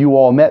before you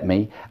all met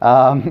me.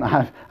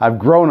 I've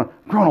grown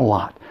a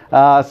lot.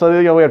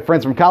 So we had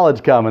friends from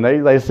college come,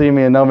 and they see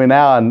me and know me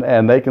now,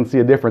 and they can see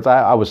a difference.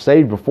 I was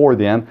saved before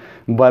then,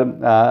 but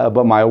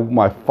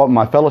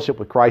my fellowship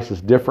with Christ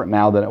is different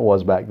now than it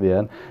was back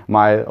then.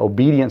 My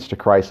obedience to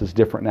Christ is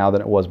different now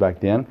than it was back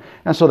then,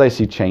 and so they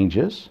see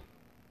changes.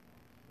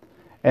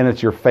 And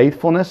it's your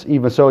faithfulness.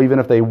 Even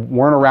if they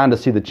weren't around to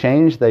see the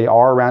change, they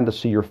are around to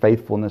see your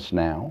faithfulness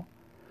now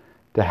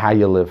to how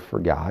you live for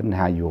God and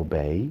how you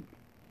obey.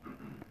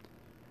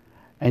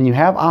 And you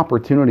have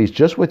opportunities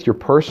just with your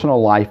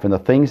personal life and the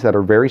things that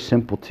are very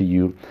simple to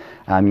you.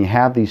 You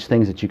have these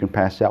things that you can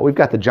pass out. We've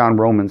got the John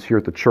Romans here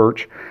at the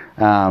church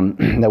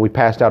that we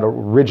passed out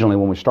originally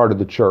when we started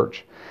the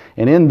church.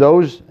 And in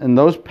those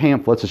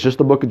pamphlets, it's just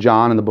the book of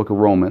John and the book of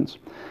Romans.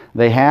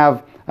 They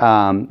have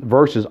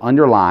verses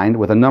underlined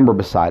with a number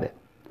beside it.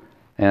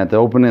 And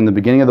in the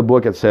beginning of the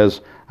book, it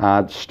says,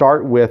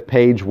 start with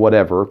page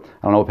whatever. I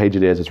don't know what page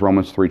it is. It's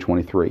Romans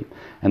 3:23.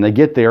 And they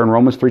get there, and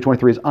Romans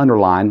 3:23 is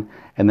underlined,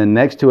 and then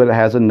next to it, it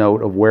has a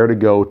note of where to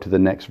go to the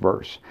next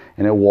verse.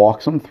 And it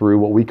walks them through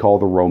what we call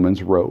the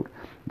Romans road.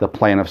 the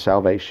plan of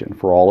salvation.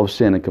 For all have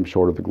sinned and come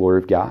short of the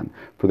glory of God.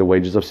 For the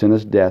wages of sin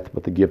is death,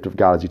 but the gift of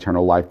God is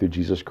eternal life through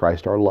Jesus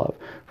Christ our love.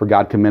 For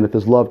God commendeth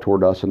his love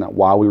toward us, and that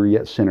while we were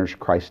yet sinners,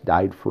 Christ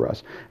died for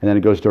us. And then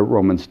it goes to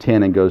Romans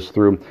 10 and goes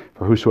through,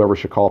 for whosoever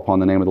shall call upon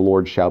the name of the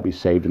Lord shall be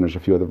saved. And there's a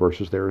few other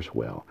verses there as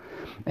well.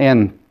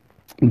 And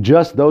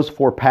just those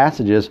 4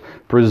 passages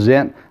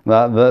present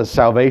the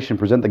salvation,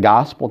 present the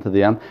gospel to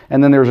them.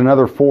 And then there's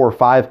another 4 or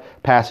 5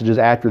 passages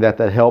after that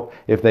that help,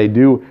 if they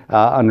do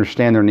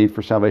understand their need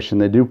for salvation,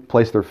 they do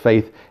place their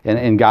faith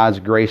in God's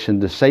grace and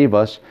to save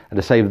us, and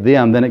to save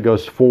them. Then it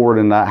goes forward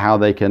in how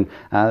they can,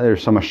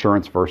 there's some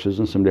assurance verses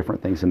and some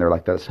different things in there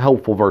like that. It's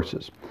helpful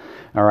verses.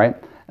 All right?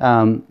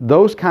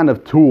 Those kind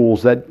of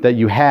tools that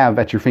you have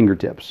at your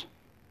fingertips.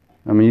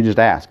 I mean, you just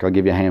ask. I'll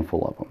give you a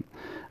handful of them.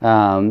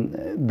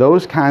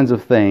 Those kinds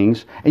of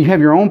things, and you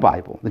have your own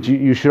Bible that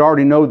you should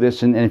already know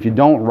this, and if you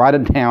don't, write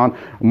it down,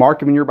 mark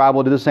them in your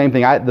Bible, do the same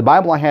thing. The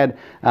Bible I had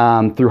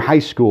through high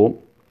school,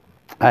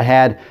 I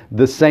had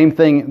the same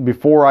thing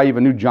before I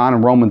even knew John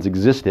and Romans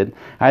existed.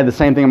 I had the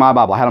same thing in my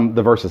Bible. I had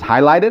the verses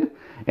highlighted,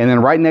 and then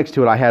right next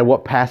to it I had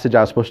what passage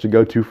I was supposed to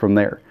go to from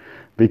there,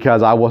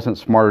 because I wasn't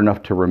smart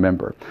enough to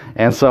remember.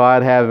 And so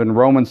I'd have in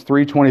Romans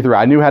 3:23,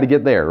 I knew how to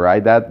get there,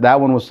 right?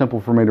 That one was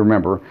simple for me to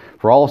remember.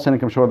 For all have sinned and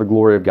come short of the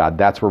glory of God.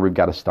 That's where we've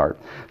got to start.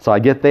 So I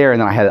get there,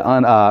 and then I had it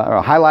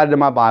highlighted in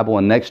my Bible,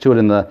 and next to it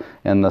in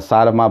the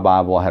side of my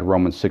Bible, I had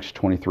Romans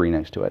 6:23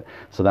 next to it.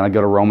 So then I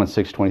go to Romans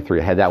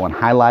 6:23. I had that one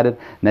highlighted.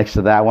 Next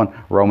to that one,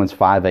 Romans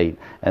 5:8.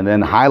 And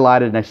then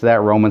highlighted next to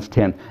that, Romans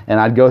 10. And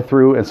I'd go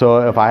through, and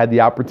so if I had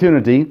the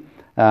opportunity,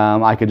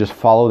 I could just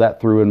follow that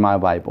through in my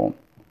Bible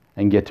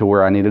and get to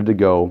where I needed to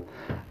go.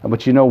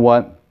 But you know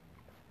what?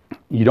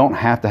 You don't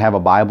have to have a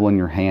Bible in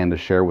your hand to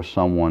share with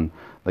someone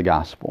the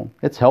gospel.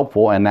 It's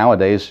helpful, and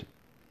nowadays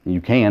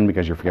you can,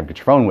 because you forget to get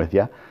your phone with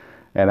you,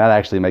 and that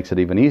actually makes it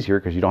even easier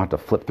because you don't have to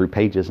flip through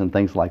pages and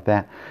things like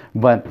that.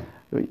 But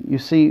you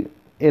see,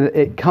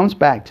 it comes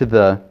back to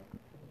the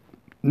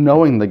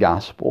knowing the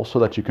gospel so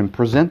that you can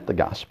present the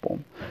gospel.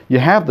 You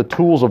have the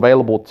tools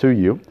available to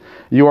you.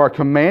 You are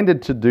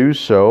commanded to do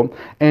so,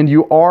 and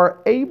you are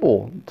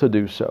able to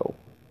do so.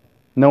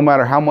 No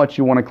matter how much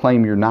you want to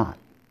claim you're not,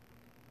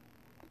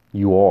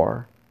 you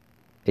are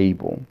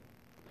able.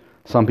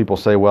 Some people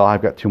say, well,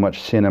 I've got too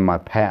much sin in my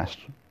past.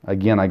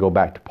 Again, I go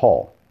back to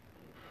Paul.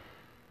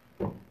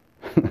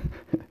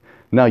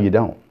 No, you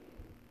don't.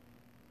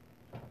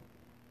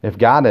 If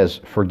God has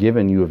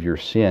forgiven you of your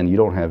sin, you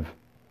don't have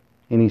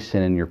any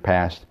sin in your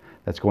past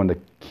that's going to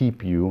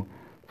keep you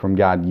from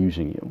God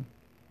using you.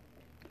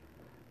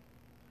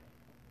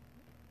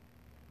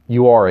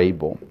 You are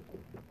able.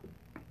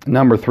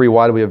 Number 3,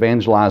 why do we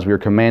evangelize? We are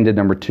commanded.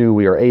 Number 2,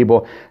 we are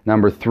able.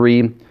 Number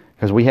 3,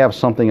 because we have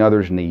something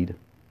others need.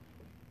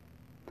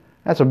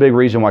 That's a big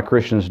reason why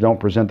Christians don't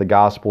present the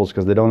gospel, is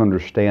because they don't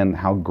understand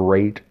how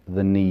great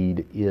the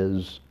need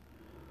is.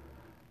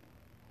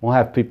 We'll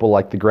have people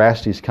like the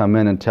Grasties come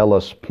in and tell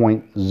us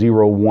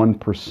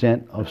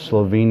 0.01% of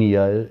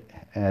Slovenia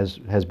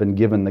has been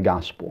given the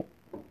gospel.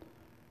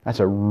 That's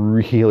a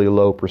really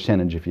low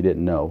percentage if you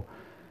didn't know.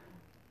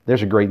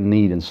 There's a great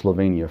need in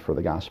Slovenia for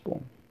the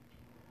gospel.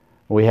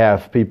 We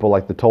have people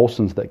like the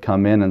Tolsons that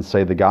come in and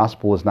say the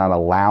gospel is not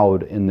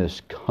allowed in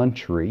this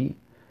country,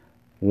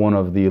 one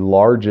of the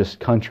largest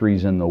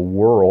countries in the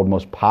world,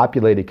 most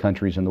populated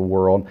countries in the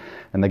world,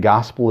 and the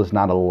gospel is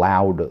not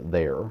allowed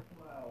there. Wow.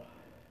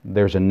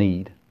 There's a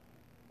need.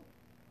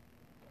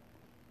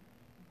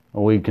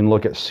 We can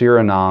look at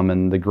Suriname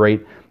and the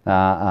great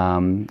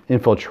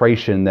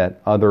infiltration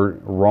that other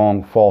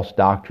wrong, false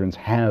doctrines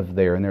have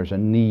there, and there's a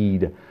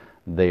need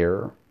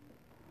there.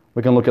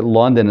 We can look at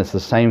London. It's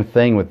the same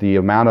thing with the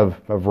amount of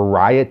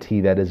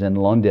variety that is in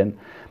London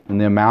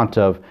and the amount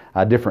of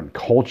different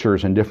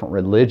cultures and different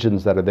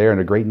religions that are there, and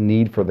a great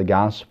need for the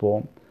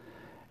gospel.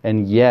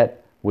 And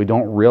yet, we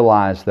don't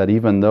realize that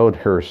even though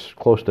there's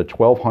close to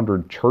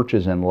 1,200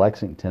 churches in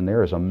Lexington,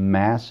 there is a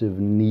massive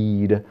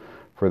need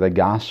for the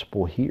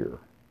gospel here.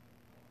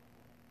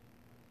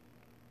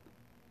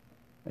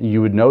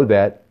 You would know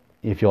that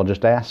if you'll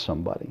just ask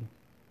somebody.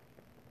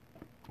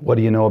 What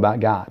do you know about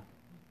God?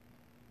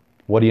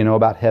 What do you know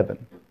about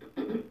heaven?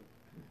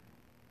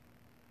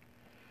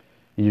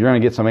 You're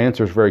going to get some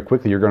answers very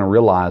quickly. You're going to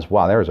realize,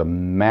 wow, there is a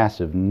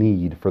massive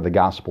need for the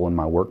gospel in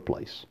my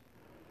workplace.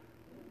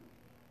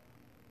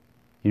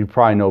 You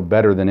probably know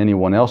better than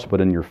anyone else,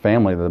 but in your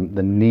family,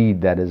 the need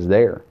that is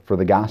there for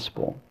the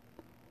gospel.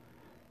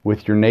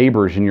 With your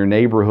neighbors in your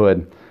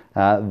neighborhood,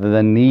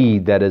 the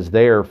need that is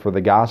there for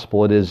the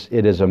gospel, it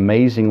is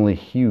amazingly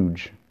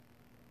huge.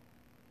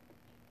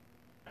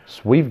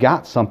 So we've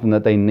got something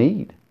that they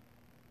need.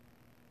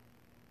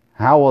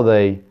 How will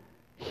they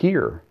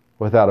hear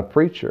without a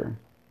preacher?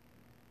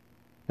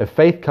 If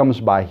faith comes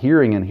by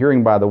hearing and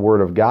hearing by the Word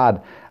of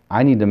God,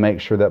 I need to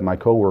make sure that my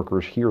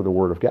coworkers hear the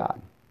Word of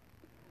God.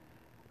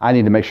 I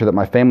need to make sure that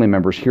my family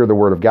members hear the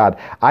Word of God.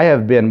 I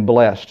have been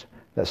blessed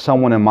that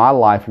someone in my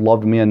life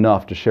loved me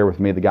enough to share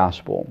with me the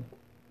gospel.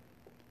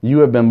 You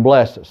have been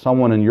blessed that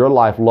someone in your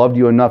life loved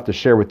you enough to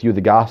share with you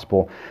the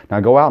gospel. Now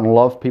go out and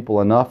love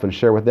people enough and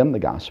share with them the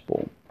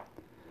gospel.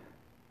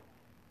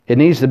 It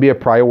needs to be a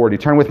priority.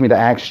 Turn with me to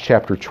Acts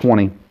chapter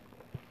 20.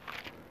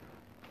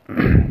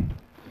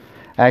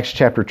 Acts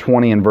chapter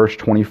 20 and verse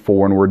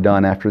 24, and we're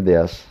done after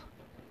this.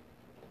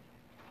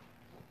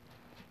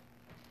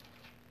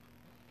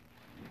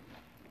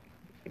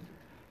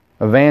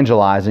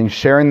 Evangelizing,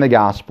 sharing the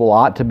gospel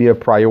ought to be a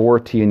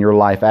priority in your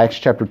life. Acts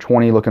chapter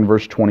 20, look in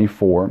verse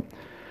 24.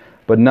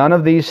 But none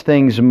of these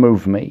things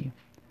move me.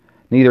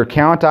 Neither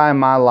count I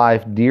my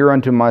life dear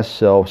unto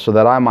myself, so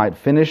that I might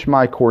finish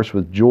my course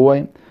with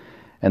joy,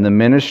 and the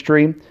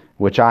ministry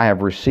which I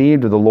have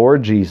received of the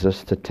Lord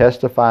Jesus, to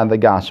testify the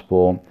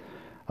gospel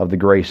of the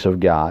grace of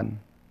God.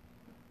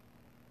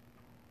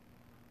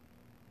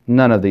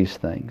 None of these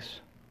things.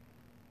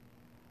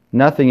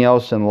 Nothing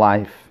else in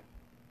life.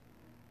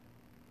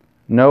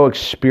 No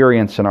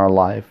experience in our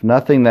life.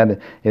 Nothing that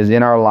is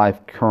in our life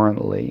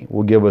currently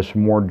will give us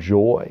more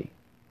joy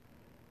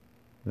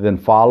than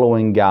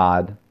following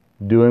God,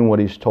 doing what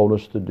He's told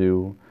us to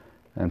do,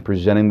 and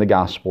presenting the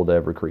gospel to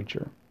every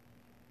creature.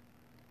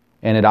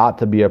 And it ought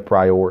to be a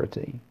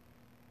priority.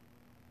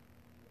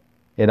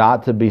 It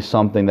ought to be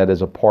something that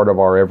is a part of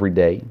our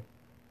everyday.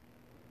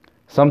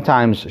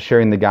 Sometimes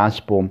sharing the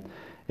gospel,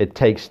 it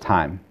takes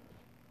time.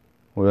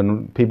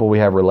 When people we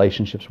have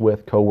relationships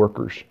with,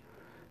 co-workers,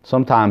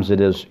 sometimes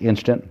it is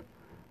instant,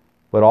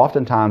 but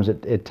oftentimes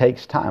it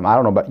takes time. I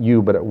don't know about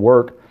you, but at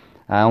work,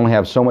 I only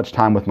have so much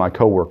time with my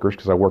coworkers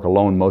because I work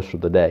alone most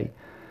of the day.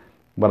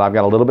 But I've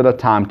got a little bit of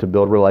time to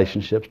build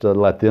relationships, to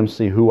let them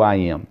see who I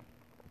am.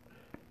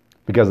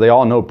 Because they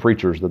all know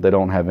preachers that they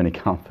don't have any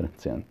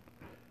confidence in.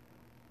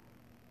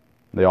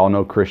 They all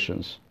know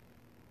Christians.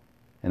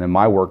 And in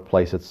my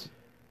workplace, this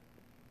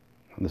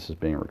is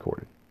being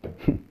recorded.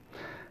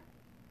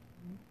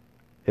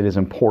 It is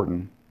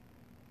important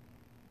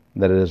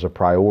that it is a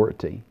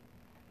priority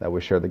that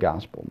we share the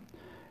gospel.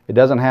 It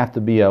doesn't have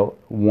to be a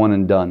one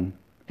and done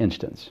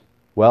instance.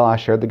 Well, I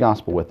shared the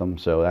gospel with them,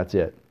 so that's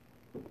it.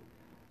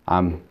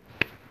 My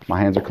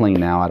hands are clean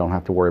now. I don't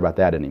have to worry about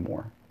that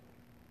anymore.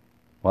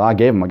 Well, I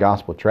gave them a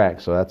gospel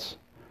tract, so that's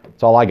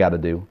all I got to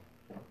do.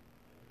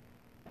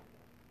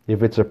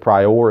 If it's a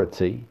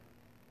priority,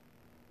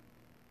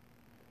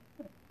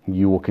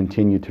 you will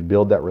continue to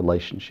build that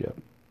relationship.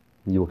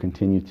 You will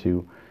continue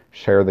to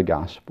share the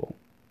gospel.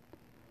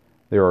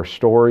 There are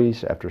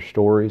stories after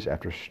stories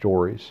after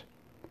stories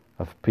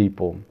of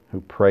people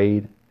who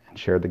prayed and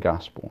shared the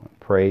gospel, and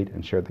prayed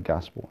and shared the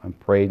gospel, and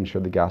prayed and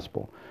shared the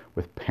gospel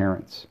with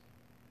parents,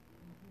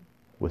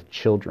 with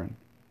children,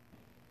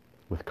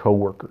 with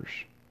co-workers,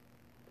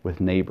 with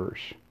neighbors.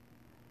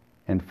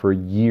 And for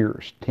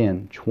years,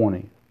 10,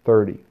 20,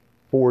 30,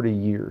 40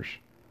 years,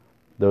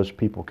 those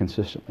people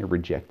consistently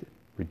rejected.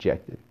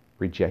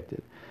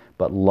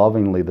 But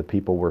lovingly, the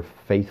people were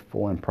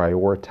faithful and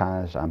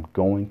prioritized, I'm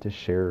going to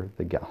share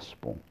the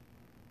gospel.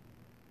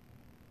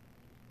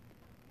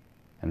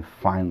 And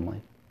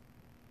finally,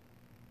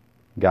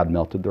 God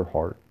melted their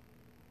heart.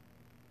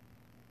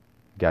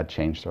 God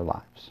changed their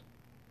lives.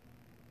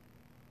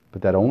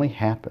 But that only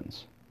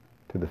happens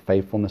through the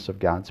faithfulness of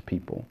God's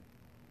people,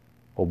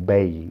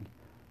 obeying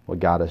what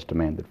God has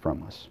demanded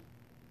from us.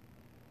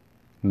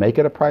 Make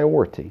it a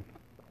priority.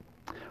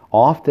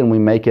 Often we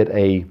make it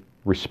a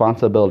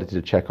responsibility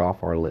to check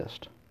off our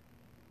list.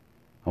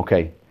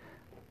 Okay,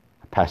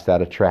 I passed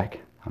out a tract.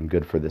 I'm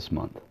good for this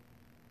month.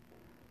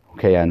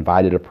 Okay, I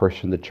invited a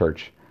person to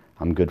church.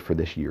 I'm good for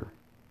this year.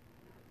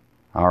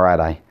 All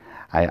right,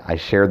 I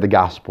shared the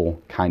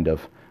gospel, kind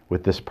of,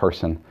 with this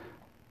person.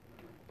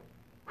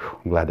 Whew,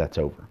 I'm glad that's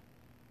over.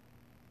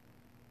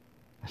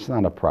 It's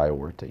not a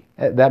priority.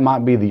 That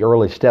might be the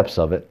early steps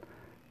of it,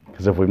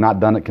 because if we've not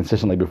done it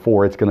consistently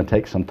before, it's going to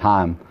take some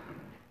time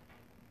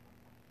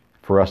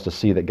for us to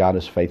see that God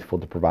is faithful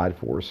to provide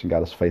for us, and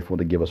God is faithful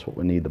to give us what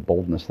we need, the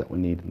boldness that we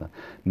need, and the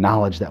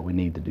knowledge that we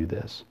need to do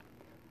this.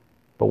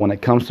 But when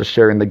it comes to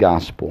sharing the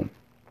gospel,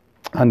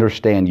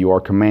 understand you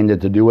are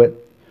commanded to do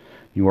it.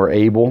 You are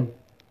able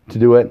to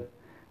do it.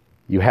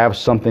 You have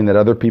something that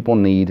other people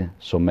need,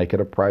 so make it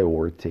a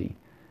priority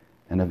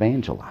and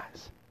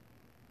evangelize.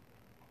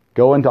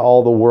 Go into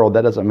all the world.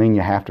 That doesn't mean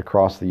you have to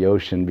cross the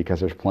ocean, because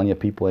there's plenty of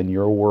people in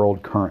your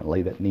world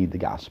currently that need the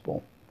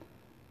gospel.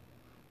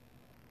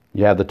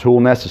 You have the tool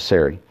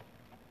necessary,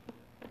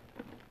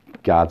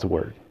 God's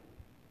Word.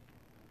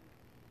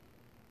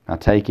 Now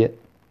take it,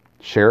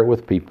 share it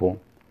with people,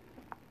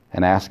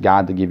 and ask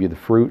God to give you the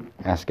fruit.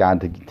 Ask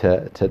God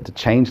to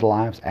change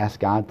lives.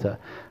 Ask God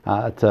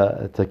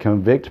to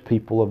convict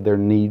people of their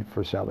need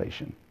for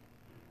salvation.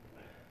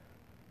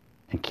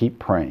 And keep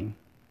praying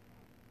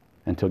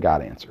until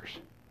God answers.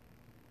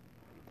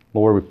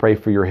 Lord, we pray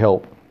for your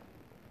help,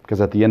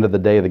 because at the end of the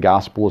day, the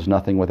gospel is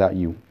nothing without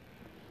you.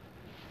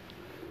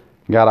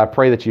 God, I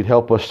pray that you'd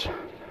help us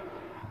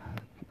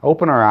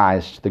open our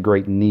eyes to the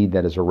great need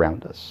that is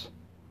around us.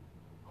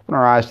 Open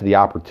our eyes to the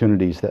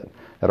opportunities that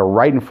are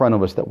right in front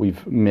of us that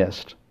we've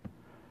missed.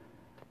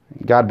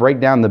 God, break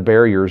down the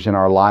barriers in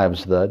our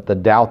lives, the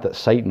doubt that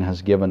Satan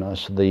has given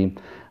us,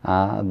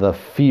 the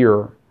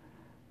fear.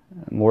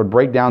 Lord,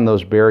 break down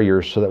those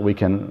barriers so that we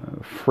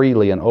can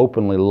freely and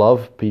openly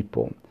love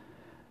people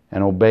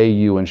and obey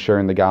you in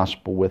sharing the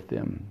gospel with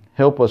them.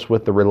 Help us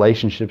with the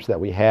relationships that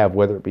we have,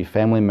 whether it be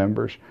family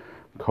members,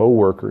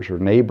 co-workers, or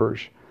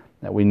neighbors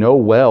that we know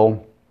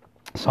well,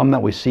 some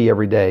that we see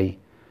every day.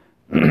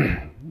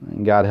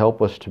 And God,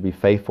 help us to be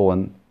faithful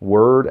in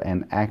word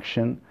and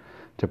action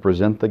to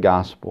present the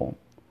gospel,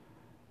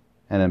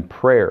 and in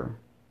prayer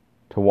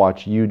to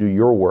watch you do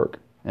your work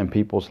in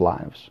people's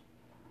lives.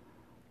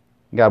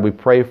 God, we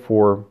pray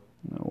for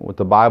what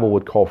the Bible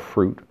would call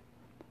fruit.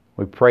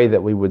 We pray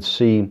that we would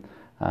see,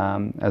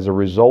 as a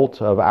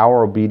result of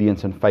our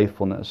obedience and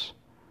faithfulness,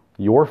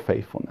 your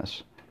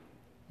faithfulness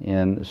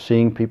in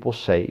seeing people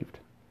saved.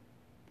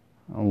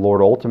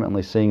 Lord,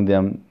 ultimately seeing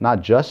them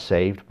not just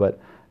saved, but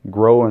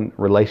grow in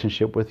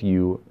relationship with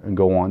you and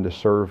go on to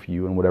serve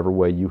you in whatever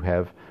way you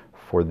have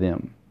for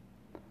them.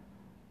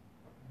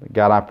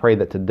 God, I pray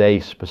that today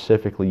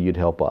specifically you'd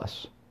help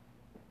us.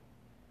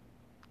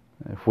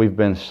 If we've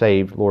been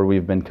saved, Lord,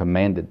 we've been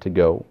commanded to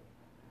go.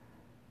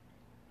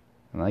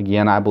 And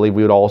again, I believe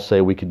we would all say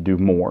we could do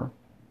more.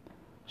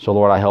 So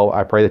Lord,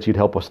 I pray that you'd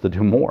help us to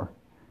do more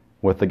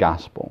with the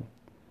gospel.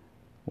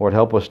 Lord,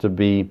 help us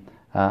to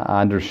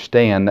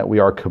understand that we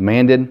are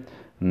commanded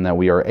and that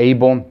we are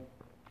able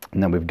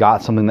and that we've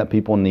got something that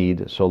people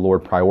need. So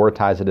Lord,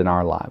 prioritize it in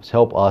our lives.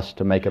 Help us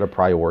to make it a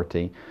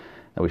priority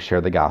that we share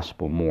the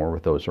gospel more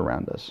with those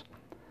around us.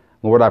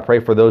 Lord, I pray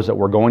for those that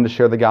we're going to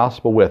share the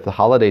gospel with. The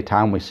holiday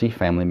time, we see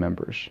family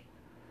members.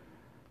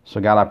 So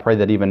God, I pray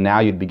that even now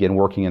you'd begin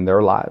working in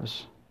their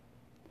lives.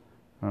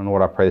 And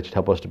Lord, I pray that you'd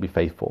help us to be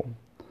faithful.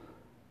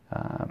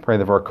 I pray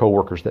that for our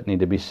co-workers that need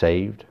to be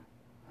saved.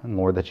 And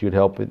Lord, that you'd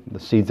help the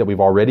seeds that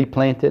we've already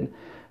planted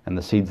and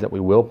the seeds that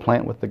we will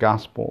plant with the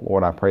gospel.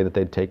 Lord, I pray that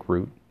they'd take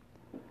root.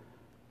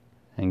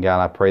 And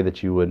God, I pray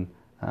that you would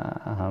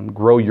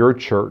grow your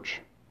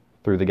church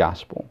through the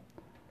gospel.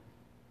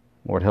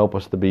 Lord, help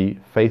us to be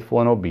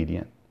faithful and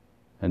obedient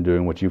in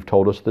doing what you've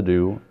told us to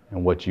do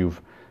and what you've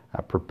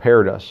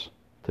prepared us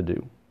to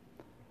do.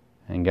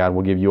 And God,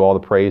 we'll give you all the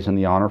praise and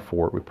the honor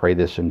for it. We pray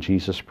this in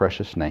Jesus'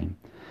 precious name.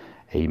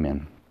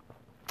 Amen.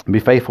 Be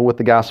faithful with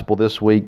the gospel this week.